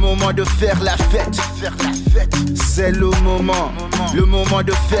moment de faire la fête. C'est le moment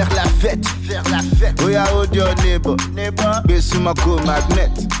de faire la fête. Oh yeah, hold your neighbor, Besuma go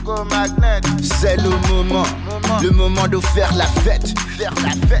magnet. C'est le moment de faire la fête. Oh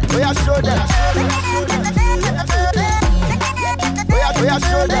yeah, show them. Oh yeah,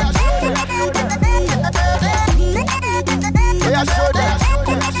 show them. Yeah, show them.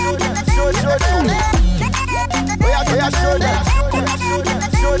 Show them. Yeah, show them.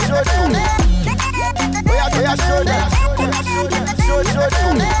 Show them. Yeah, show them. Show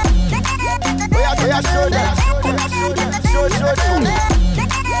them. Yeah, show them. Show them.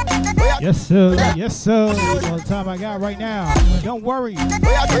 Yes, sir. Yes, sir. That's all the time I got right now. But don't worry.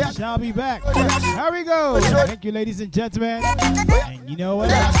 Shall be back. Here we go. Thank you, ladies and gentlemen. And you know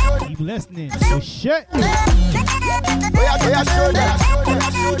what? Keep listening. So shit.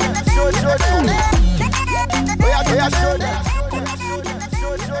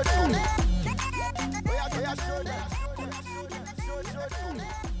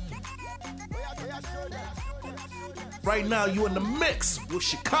 Right now, you in the mix with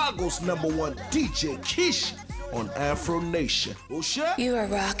Chicago's #1 DJ Kishi on Afro Nation. Oh shit! You are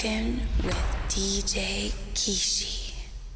rocking with DJ Kishi.